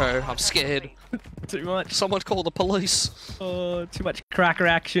crack, bro. I'm scared. Too much. Someone call the police. Oh, too much cracker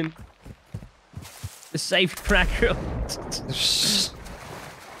action. The safe cracker.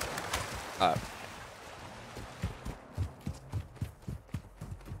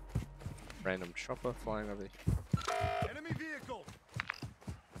 Random chopper flying over the. Enemy vehicle.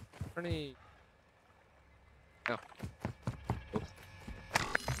 Pretty. Oh.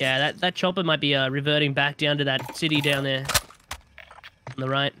 Yeah, that chopper might be reverting back down to that city down there. On the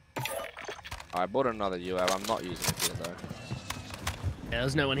right. I bought another UAV. I'm not using it here though. Yeah,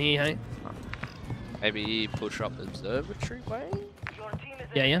 there's no one here, hey? Maybe push up the observatory way? Your team is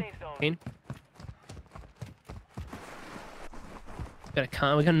Yeah, in yeah. the safe zone. Keen. Got a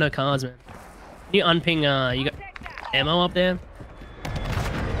car. We got no cars, man. Can you unping? You got ammo up there?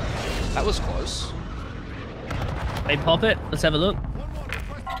 That was close. Hey, pop it. Let's have a look.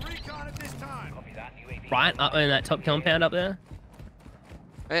 Right up in that top compound up there.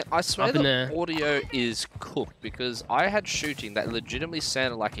 Man, I swear Up in the there. audio is cooked because I had shooting that legitimately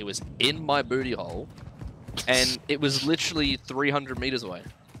sounded like it was in my booty hole, and it was literally 300 meters away.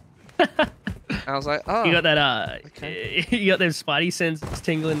 I was like, oh. You got that. okay. You got those spidey senses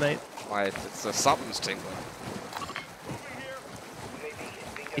tingling, mate. Something's tingling.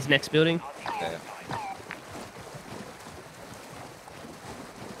 His next building. Yeah.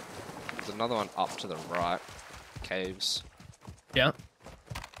 There's another one up to the right. Caves. Yeah.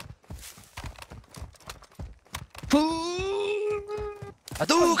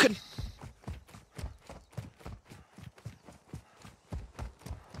 Hadouken!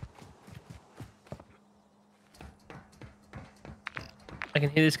 I can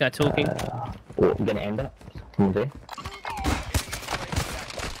hear this guy talking. We're gonna end it. Can you do?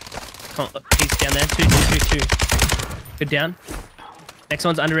 Oh, he's down there. Two. Good down. Next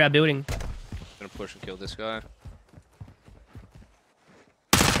one's under our building. Gonna push and kill this guy.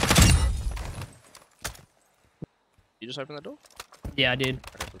 You just open that door? Yeah, I did.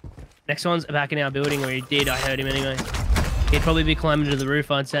 Okay, good. Next one's back in our building, or he did. I heard him anyway. He'd probably be climbing to the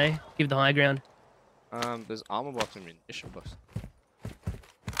roof, I'd say. Give the high ground. There's armor box and munition box.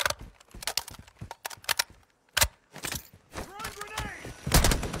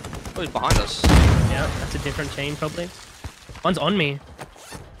 Oh, he's behind us. Yeah, that's a different team, probably. One's on me.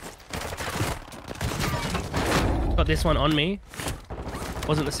 Got this one on me.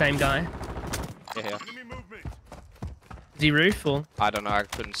 Wasn't the same guy. Yeah. Is he roof or? I don't know, I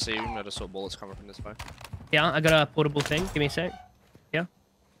couldn't see him. I just saw bullets coming from this way. Yeah, I got a portable thing. Give me a sec. Yeah.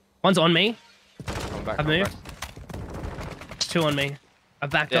 One's on me. Coming back. I've coming moved. There's two on me. I've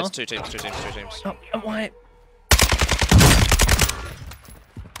backed back. Yeah, it's off. two teams. Oh, I'm white.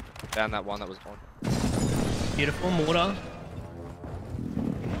 Down that one that was on. Beautiful mortar.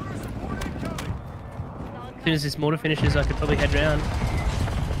 As soon as this mortar finishes, I could probably head round.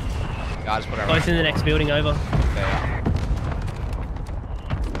 Yeah, I just put it Both in the next building over. there.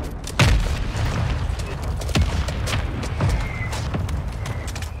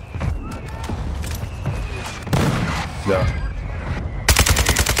 Yeah.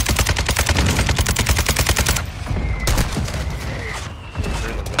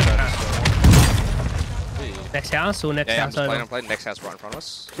 Next house or next Yeah, I'm house just over? I'm playing. Next house right in front of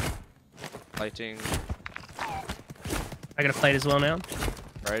us. Plating. I got a plate as well now.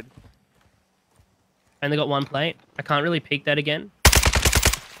 Raid. I only got one plate. I can't really peek that again.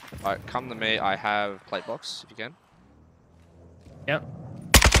 Alright, come to me. I have plate box, if you can. Yep.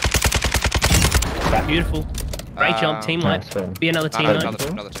 Beautiful. Great jump, team wipe. nice one. Be another team Another though.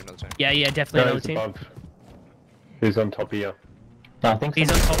 team, another team. Yeah, definitely another Guys team. above. Who's on top of you? No, I think He's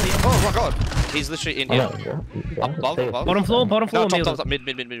on top of you. Oh my god! He's literally in Oh, here. no, yeah. Above. Bottom floor, No, Mil. top. Mid.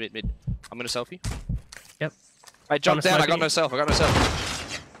 I'm gonna selfie. Yep. Hey, jump Trying down. to I got smoke no it. self. I got no self.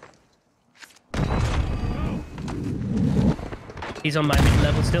 He's on my mid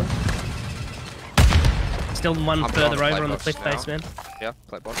level still. Still one I'm further trying to over on the play cliff box face, man. Yeah,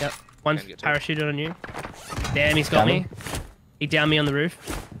 plate box. Yep. One Can get to parachuted on you. Damn, he's got me. He downed me on the roof.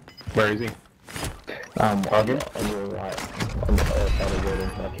 Where is he? On Target? your right. On the other side of the building,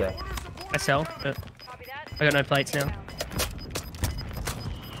 like here. Myself, but I got no plates now.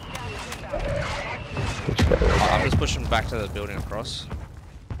 I'm just pushing back to the building across.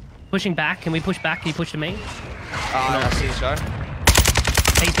 Pushing back. Can we push back? Can you push to me? I see this guy.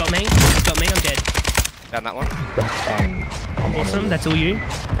 He's got me. He's got me. I'm dead. Down that one. Awesome. That's all you.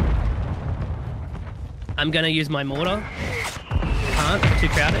 I'm gonna use my mortar. Can't. Too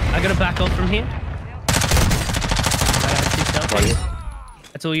crowded. I gotta back off from here.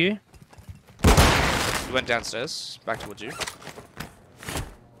 That's all you. He went downstairs. Back towards you.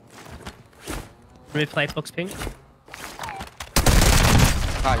 Remove plate box ping.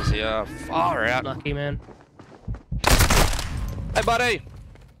 Ah, he's here. Far out. Lucky man. Hey, buddy.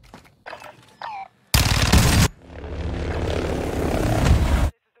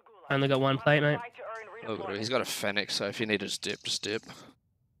 I only got one plate, mate. Oh, he's got a Fennec, so if you need to just dip, just dip.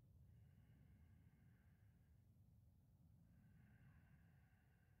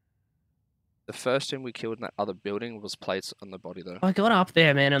 The first team we killed in that other building was plates on the body, though. I got up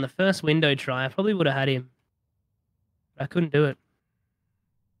there, man, on the first window try. I probably would have had him. But I couldn't do it.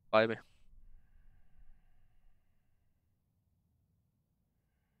 Baby.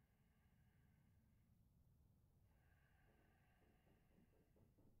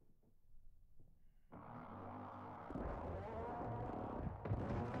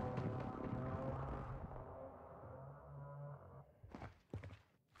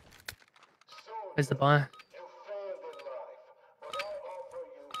 Where's the buy?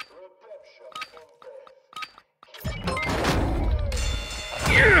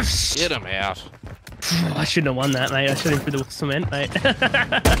 Yes! Get him out. I shouldn't have won that, mate. I should have through the cement, mate.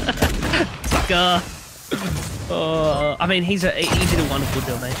 Sucker. Oh, I mean, he did a wonderful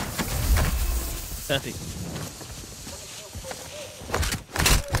deal, mate. Perfect.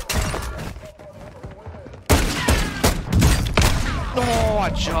 Oh, I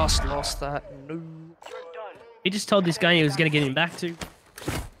just lost that. No. He just told this guy he was going to get him back to.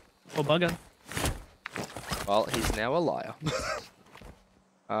 Poor bugger. Well, he's now a liar.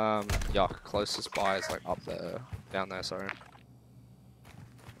 Yuck, closest buy is like up there, down there, sorry.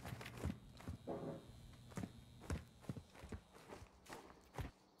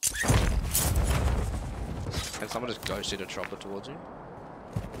 And someone just ghosted a chopper towards you.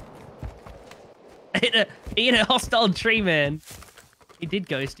 He hit a hostile tree, man. He did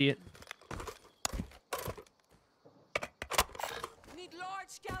ghost you. Need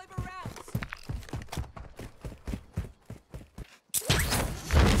large caliber rounds.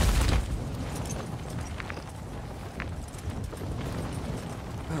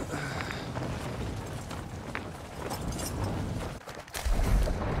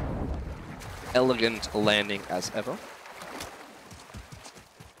 Elegant landing as ever.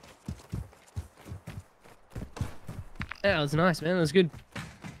 Yeah, that was nice, man. That was good.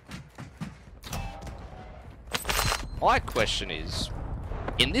 My question is,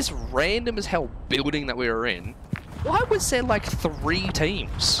 in this random as hell building that we were in, why was there like 3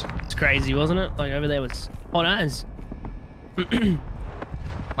 teams? It's crazy, wasn't it? Like, over there was hot as.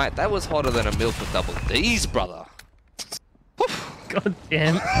 Mate, that was hotter than a milk with double D's, brother. God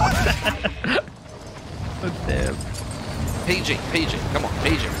damn. God damn. PG, come on,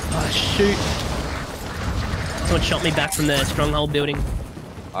 PG. Oh, shoot. Someone shot me back from the stronghold building.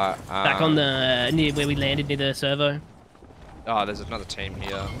 Back on the, near where we landed, near the servo. Oh, there's another team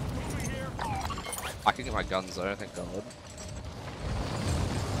here. I can get my guns though, thank God.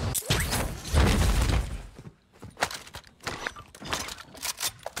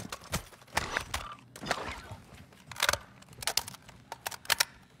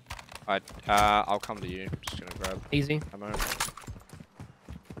 Alright, I'll come to you. Just gonna grab Easy. ammo.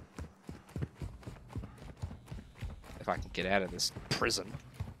 If I can get out of this prison.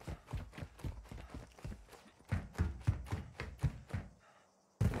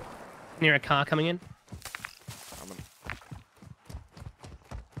 Near a car coming in. Coming.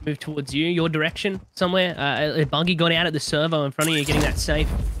 Move towards you, your direction, somewhere. A buggy got out at the servo in front of you, getting that safe.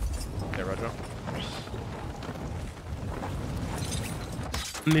 Yeah, roger.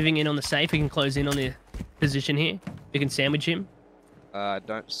 Moving in on the safe, we can close in on the position here. We can sandwich him. I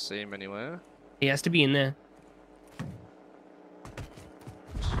don't see him anywhere. He has to be in there.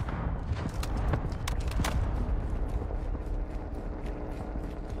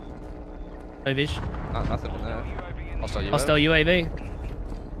 No vish. Nothing in there. Hostile UAV. Hostile UAV.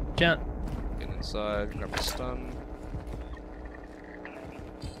 Jump. Get inside, grab my stun.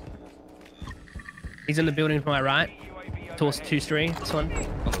 He's in the building to my right. Towards 2-3, this one.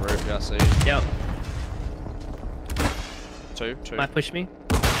 On the roof, yeah, I see. Yep. Two. Might push me.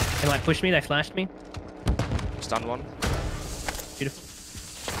 They might push me, they flashed me. Stun one. Beautiful.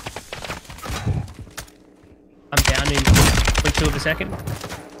 I'm down in 0.2 of a second.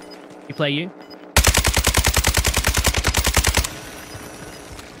 You play you.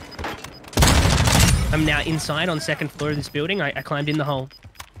 I'm now inside on 2nd floor of this building. I climbed in the hole.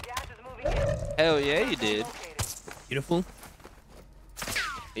 Gas is moving in. Hell yeah, you did. Beautiful.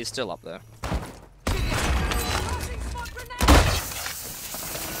 He's still up there.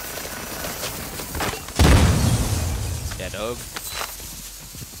 Yeah, dog.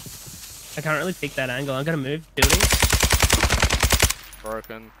 I can't really pick that angle. I'm gonna move building.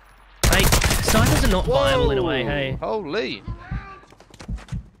 Broken. Mate, snipers are not viable in a way, Whoa, hey. Holy.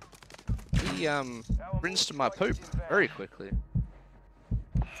 He, rinsed my poop very quickly.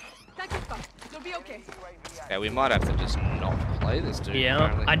 You'll be okay. Yeah, we might have to just not play this dude. Yeah,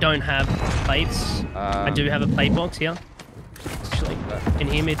 apparently. I don't have plates. I do have a plate box here. Actually, in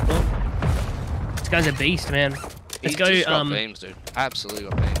here mid-floor. This guy's a beast, man. Let's He's go, just got beams, dude. Absolutely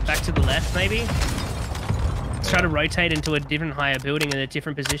got beams. back to the left, maybe. Let's try to rotate into a different higher building in a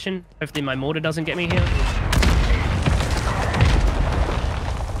different position. Hopefully my mortar doesn't get me here.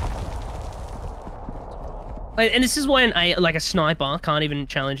 And this is why a sniper can't even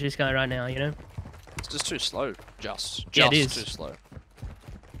challenge this guy right now, you know? It's just too slow. Just Yeah, it is. too slow.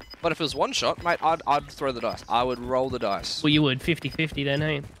 But if it was one shot, mate, I'd throw the dice. I would roll the dice. Well, you would 50-50 then,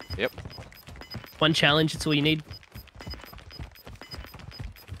 hey? Yep. One challenge, that's all you need.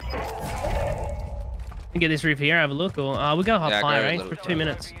 get this roof here, have a look, or we'll go up Yeah, go higher, a eh? little For 2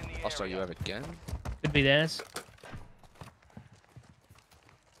 minutes. I'll start you over again. Could be theirs.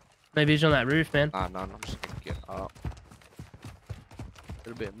 No vision on that roof, man. No, I'm just gonna get up. A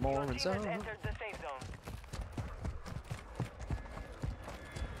little bit more in zone. Entered the safe zone.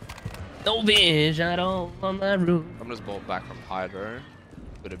 No vision at all on that roof. I'm just ball back from Hydro.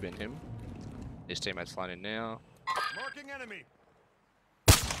 Could have been him. His teammate's flying in now. Marking enemy.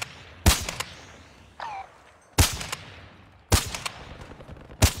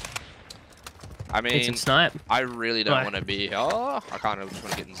 I Need some mean, snipe. I really don't Right. want to be here. Oh, I kind of just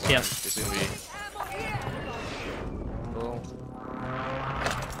want to get in zone. Yeah. This is gonna be cool.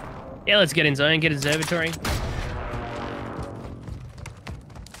 Yeah, let's get in zone, get observatory.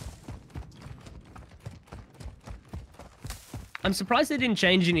 I'm surprised they didn't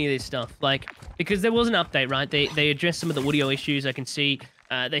change any of this stuff, like, because there was an update, right? They addressed some of the audio issues. I can see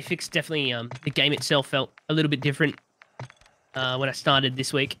they fixed definitely. The game itself felt a little bit different when I started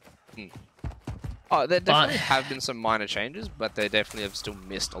this week. Oh, there definitely have been some minor changes, but they definitely have still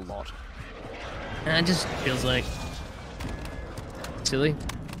missed a lot. And it just feels like silly,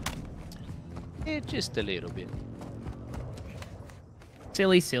 Yeah, just a little bit.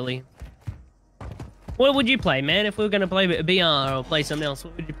 silly. What would you play, man? If we were gonna play BR or play something else,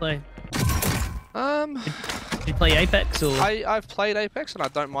 what would you play? Did you play Apex or? I've played Apex and I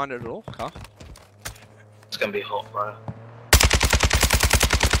don't mind it at all. Huh? It's gonna be hot, bro.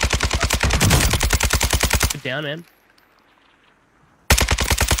 Good down, man.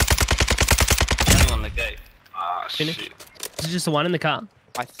 Down on the gate. Ah, Finish. shit. Is it just the one in the car?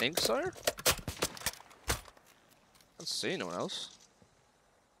 I think so. I don't see anyone else.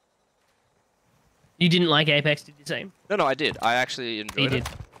 You didn't like Apex, did you say? No, I did. I actually You enjoyed did. it.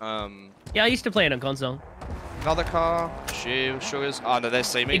 Yeah, I used to play it on console. Another car. Sugars. Oh no, they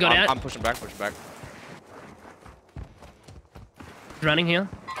see me. He got out. I'm pushing back. Running here.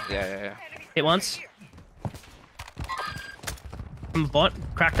 Yeah. Hit once. I'm a bot.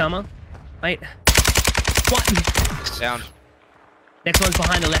 Cracked armor. Wait. What? Down. Next one's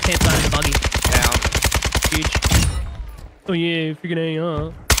behind the left-hand side of the buggy. Down. Huge. Oh yeah, freaking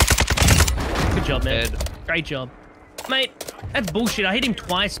AR. Good job, man. Dead. Great job. Mate, that's bullshit. I hit him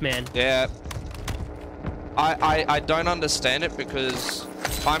twice, man. Yeah. I don't understand it because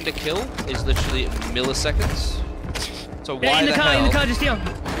time to kill is literally milliseconds. So why Yeah, in the car, hell? just here.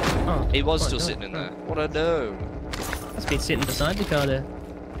 Oh, He was my still God. sitting in there. What a do? Must be sitting beside the car there.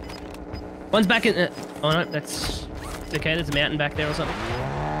 One's back in. Oh no, that's it's okay. There's a mountain back there or something.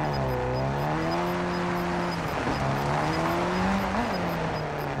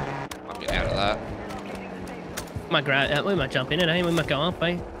 I'm getting out of that. Might grab. We might jump in it. Eh? We might go up.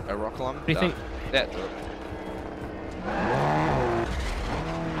 Eh? A rock climb. What do you think? Yeah. Do it.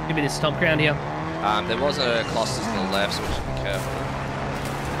 Give me this top ground here. There was a cluster to the left, so we should be careful.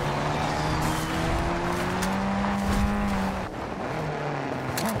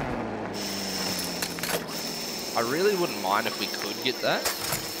 I really wouldn't mind if we could get that.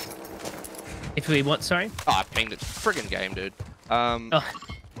 If we what? Sorry. Oh, I pinged it. Friggin' game, dude. Oh,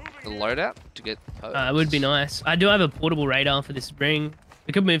 The loadout to get. it would be nice. I do have a portable radar for this ring.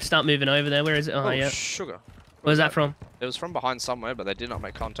 We could start moving over there. Where is it? Oh, yeah. Sugar. Where's that from? It was from behind somewhere, but they did not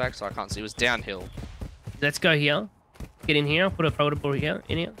make contact, so I can't see. It was downhill. Let's go here. Get in here. Put a portable here.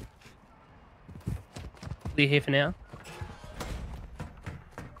 In here. Clear here for now.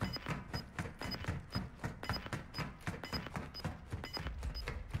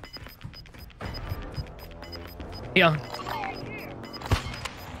 Here.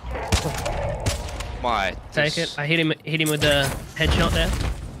 My. Take it. I hit him with the headshot there.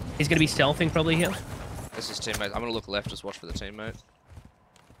 He's gonna be stealthing probably here. This is teammate. I'm gonna look left, just watch for the teammate.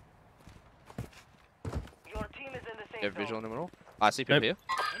 Your team is in the safe You have visual zone. on him at all? I see people Nope. here.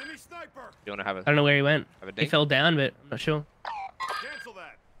 Enemy sniper. You wanna have a I don't know where he went. have a He dig? fell down, but I'm not sure. Cancel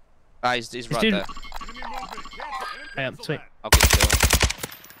that. Ah, he's right dude- there. Enemy movement. Cancel. Yeah, Cancel sweet. that. I'll get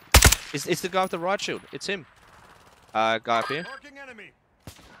killing. It's the guy with the right shield. It's him. Guy up here Marking enemy.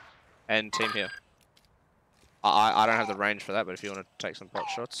 and team here. I don't have the range for that, but if you want to take some pot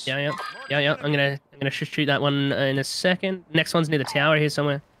shots. Yeah. I'm gonna shoot that one in a second. Next one's near the tower here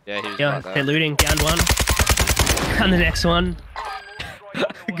somewhere. Yeah, he's Yeah, right they're there. looting. Downed one. And the next one.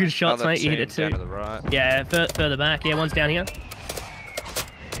 Good shots, Another mate. You hit team it too. down to the right. Yeah, further back. Yeah, one's down here.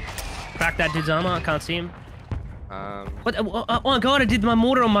 Crack that dude's armor. I can't see him. What? Oh my god! I did my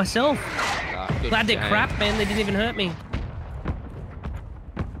mortar on myself. Good Glad they're game. crap, man. They didn't even hurt me.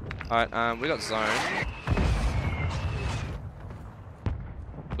 Alright, we got zone.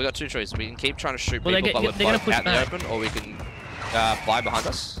 We got two choices. We can keep trying to shoot Well, people, but they're we're gonna both push out in the back. open, or we can fly behind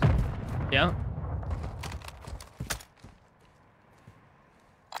us. Yeah.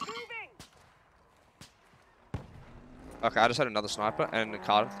 Okay, I just had another sniper and a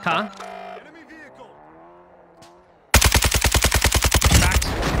car. Car.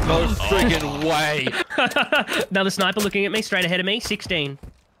 No friggin' way. Another sniper looking at me, straight ahead of me. 16.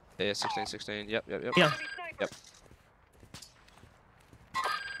 Yeah, 16, 16. Yep. Yeah. Yep.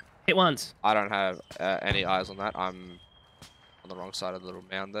 Hit once. I don't have any eyes on that. I'm on the wrong side of the little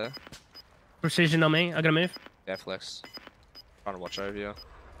mound there. Precision on me. I gotta move. Yeah, flex. Trying to watch over you.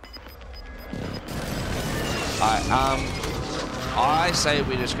 I say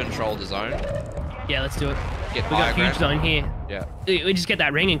we just control the zone. Yeah, let's do it. Get We got high a huge ground. zone here. Yeah. We just get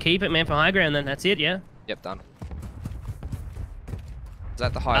that ring and keep it, man, for high ground, then that's it, yeah? Yep, done. Is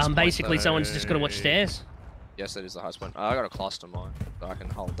that the highest point, Basically, though? someone's just got to watch stairs. Yes, that is the highest point. I got a cluster mine, so I can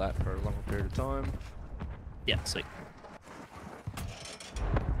hold that for a longer period of time. Yeah, sweet.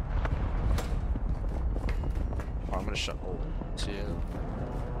 Oh, I'm gonna shut all two.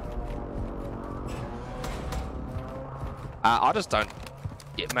 I just don't.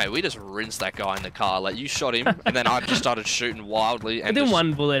 Yeah, mate, we just rinsed that guy in the car. Like, you shot him, and then I just started shooting wildly. And I did just,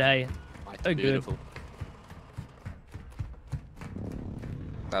 one bullet, hey. like, So good. beautiful.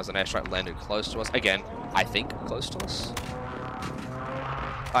 That was an airstrike landed close to us. Again, I think close to us.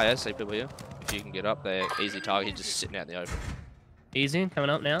 Oh, yeah, see people here. If you can get up there, easy target. He's just sitting out in the open. Easy, coming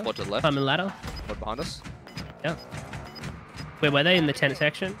up now. What to the left? Climbing the ladder. Quad behind us. Yeah. Where were they? In the tent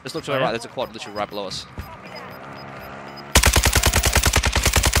section? Just look to Oh, the yeah? right. There's a quad literally right below us.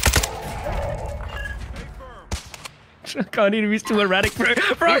 God, he's too erratic, bro.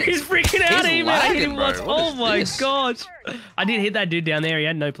 Bro, he's freaking out. He's Even I hit lagging, him bro. once. What Oh is my this? gosh. I did hit that dude down there. He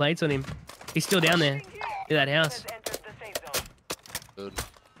had no plates on him. He's still down there. In that house. Entered the safe zone. Good.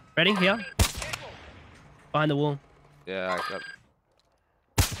 Ready? Here. Behind the wall. Yeah, I got.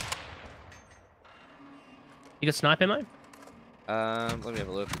 You got sniper ammo? Let me have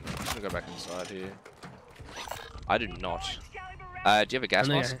a look. I'm gonna go back inside here. I do not. Do you have a gas On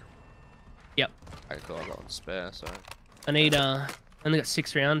the mask? go. Yep. Okay, cool. I've got one spare, so I need, only got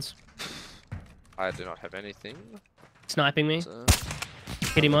 6 rounds. I do not have anything. Sniping me. So,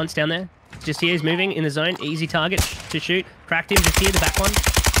 Hit him once down there. Just here, he's moving in the zone. Easy target to shoot. Cracked him just here, the back one.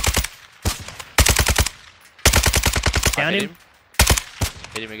 I Down hit him.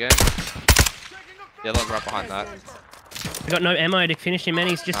 Hit him again. The other one's right behind that. I got no ammo to finish him, man.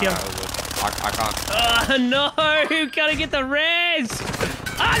 He's just here. I can't. Oh no! Gotta get the res!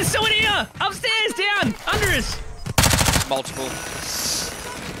 Ah, there's someone here! Upstairs, down! Under us! Multiple.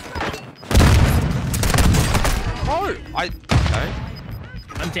 Oh! Okay.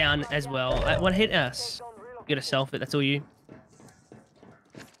 I'm down as well. What hit us? You gotta self it, that's all you.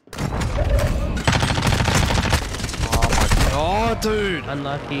 Oh, dude!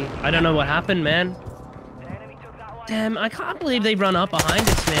 Unlucky. I don't know what happened, man. Damn, I can't believe they run up behind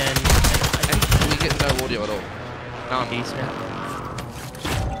us, man. And we get no audio at all. None. GG's, man.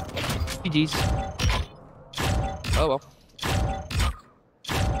 GG's. Oh well.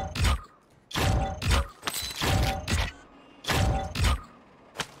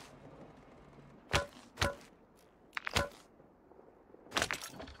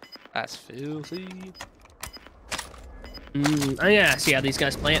 That's filthy. Oh yeah, see how these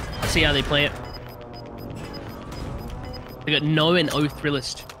guys play it. See how they play it. They got no and O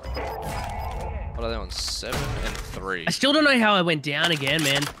thrillist. What are they on? 7 and 3. I still don't know how I went down again,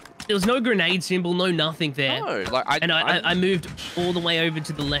 man. There was no grenade symbol, no nothing there. No, like I moved all the way over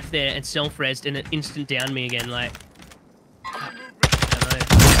to the left there and self-resed and it instant downed me again, like... I don't know.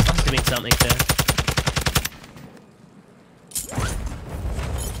 Must have been something there.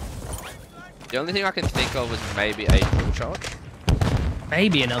 The only thing I can think of was maybe a full charge.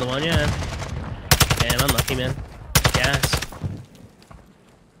 Maybe another one, yeah. Damn, unlucky, man. Gas.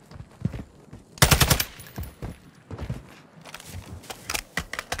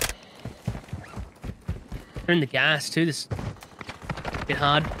 They're in the gas too. This bit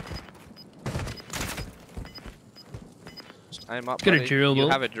hard. Just aim up. Got a buddy. durable. You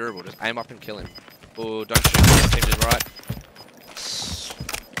have a durable. Just aim up and kill him. Oh, don't shoot him. Team did right.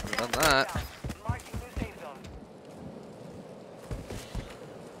 Haven't done that. Marking new safe zone.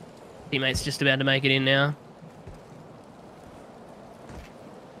 Teammate's just about to make it in now.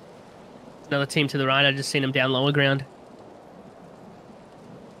 Another team to the right. I just seen them down lower ground.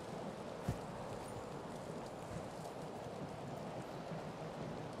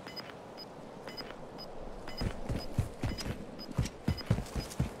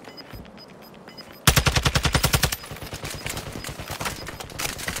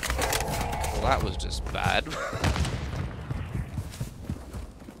 Well, that was just bad.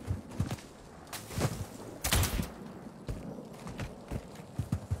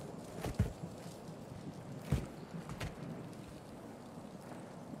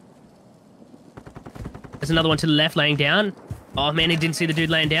 There's another one to the left laying down. Oh man, he didn't see the dude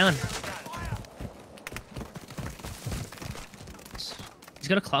laying down. He's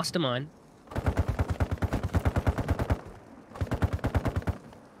got a cluster mine.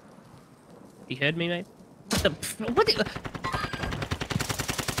 You heard me, mate? What the...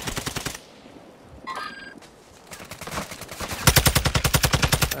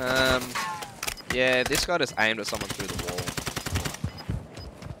 Yeah, this guy just aimed at someone through the wall.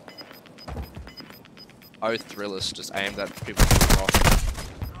 Oh, Thrillers just aimed at people through the rock.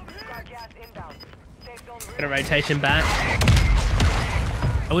 Got a rotation back.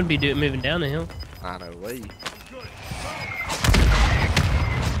 I wouldn't be moving down the hill. I know way.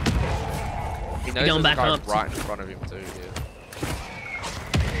 He knows going there's a back guy up. right in front of him too, yeah.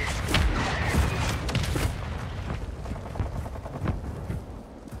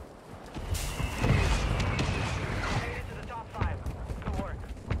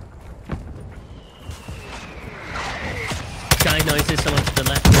 Guy knows there's someone to the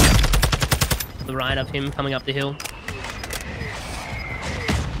left. To the right of him coming up the hill.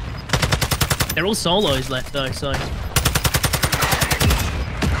 They're all solos left though, so...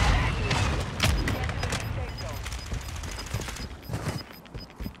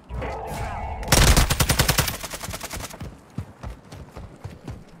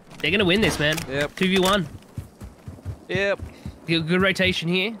 They're gonna win this, man. Yep. 2v1. Yep. Good rotation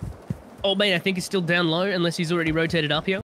here. Oh, mate, I think he's still down low unless he's already rotated up here.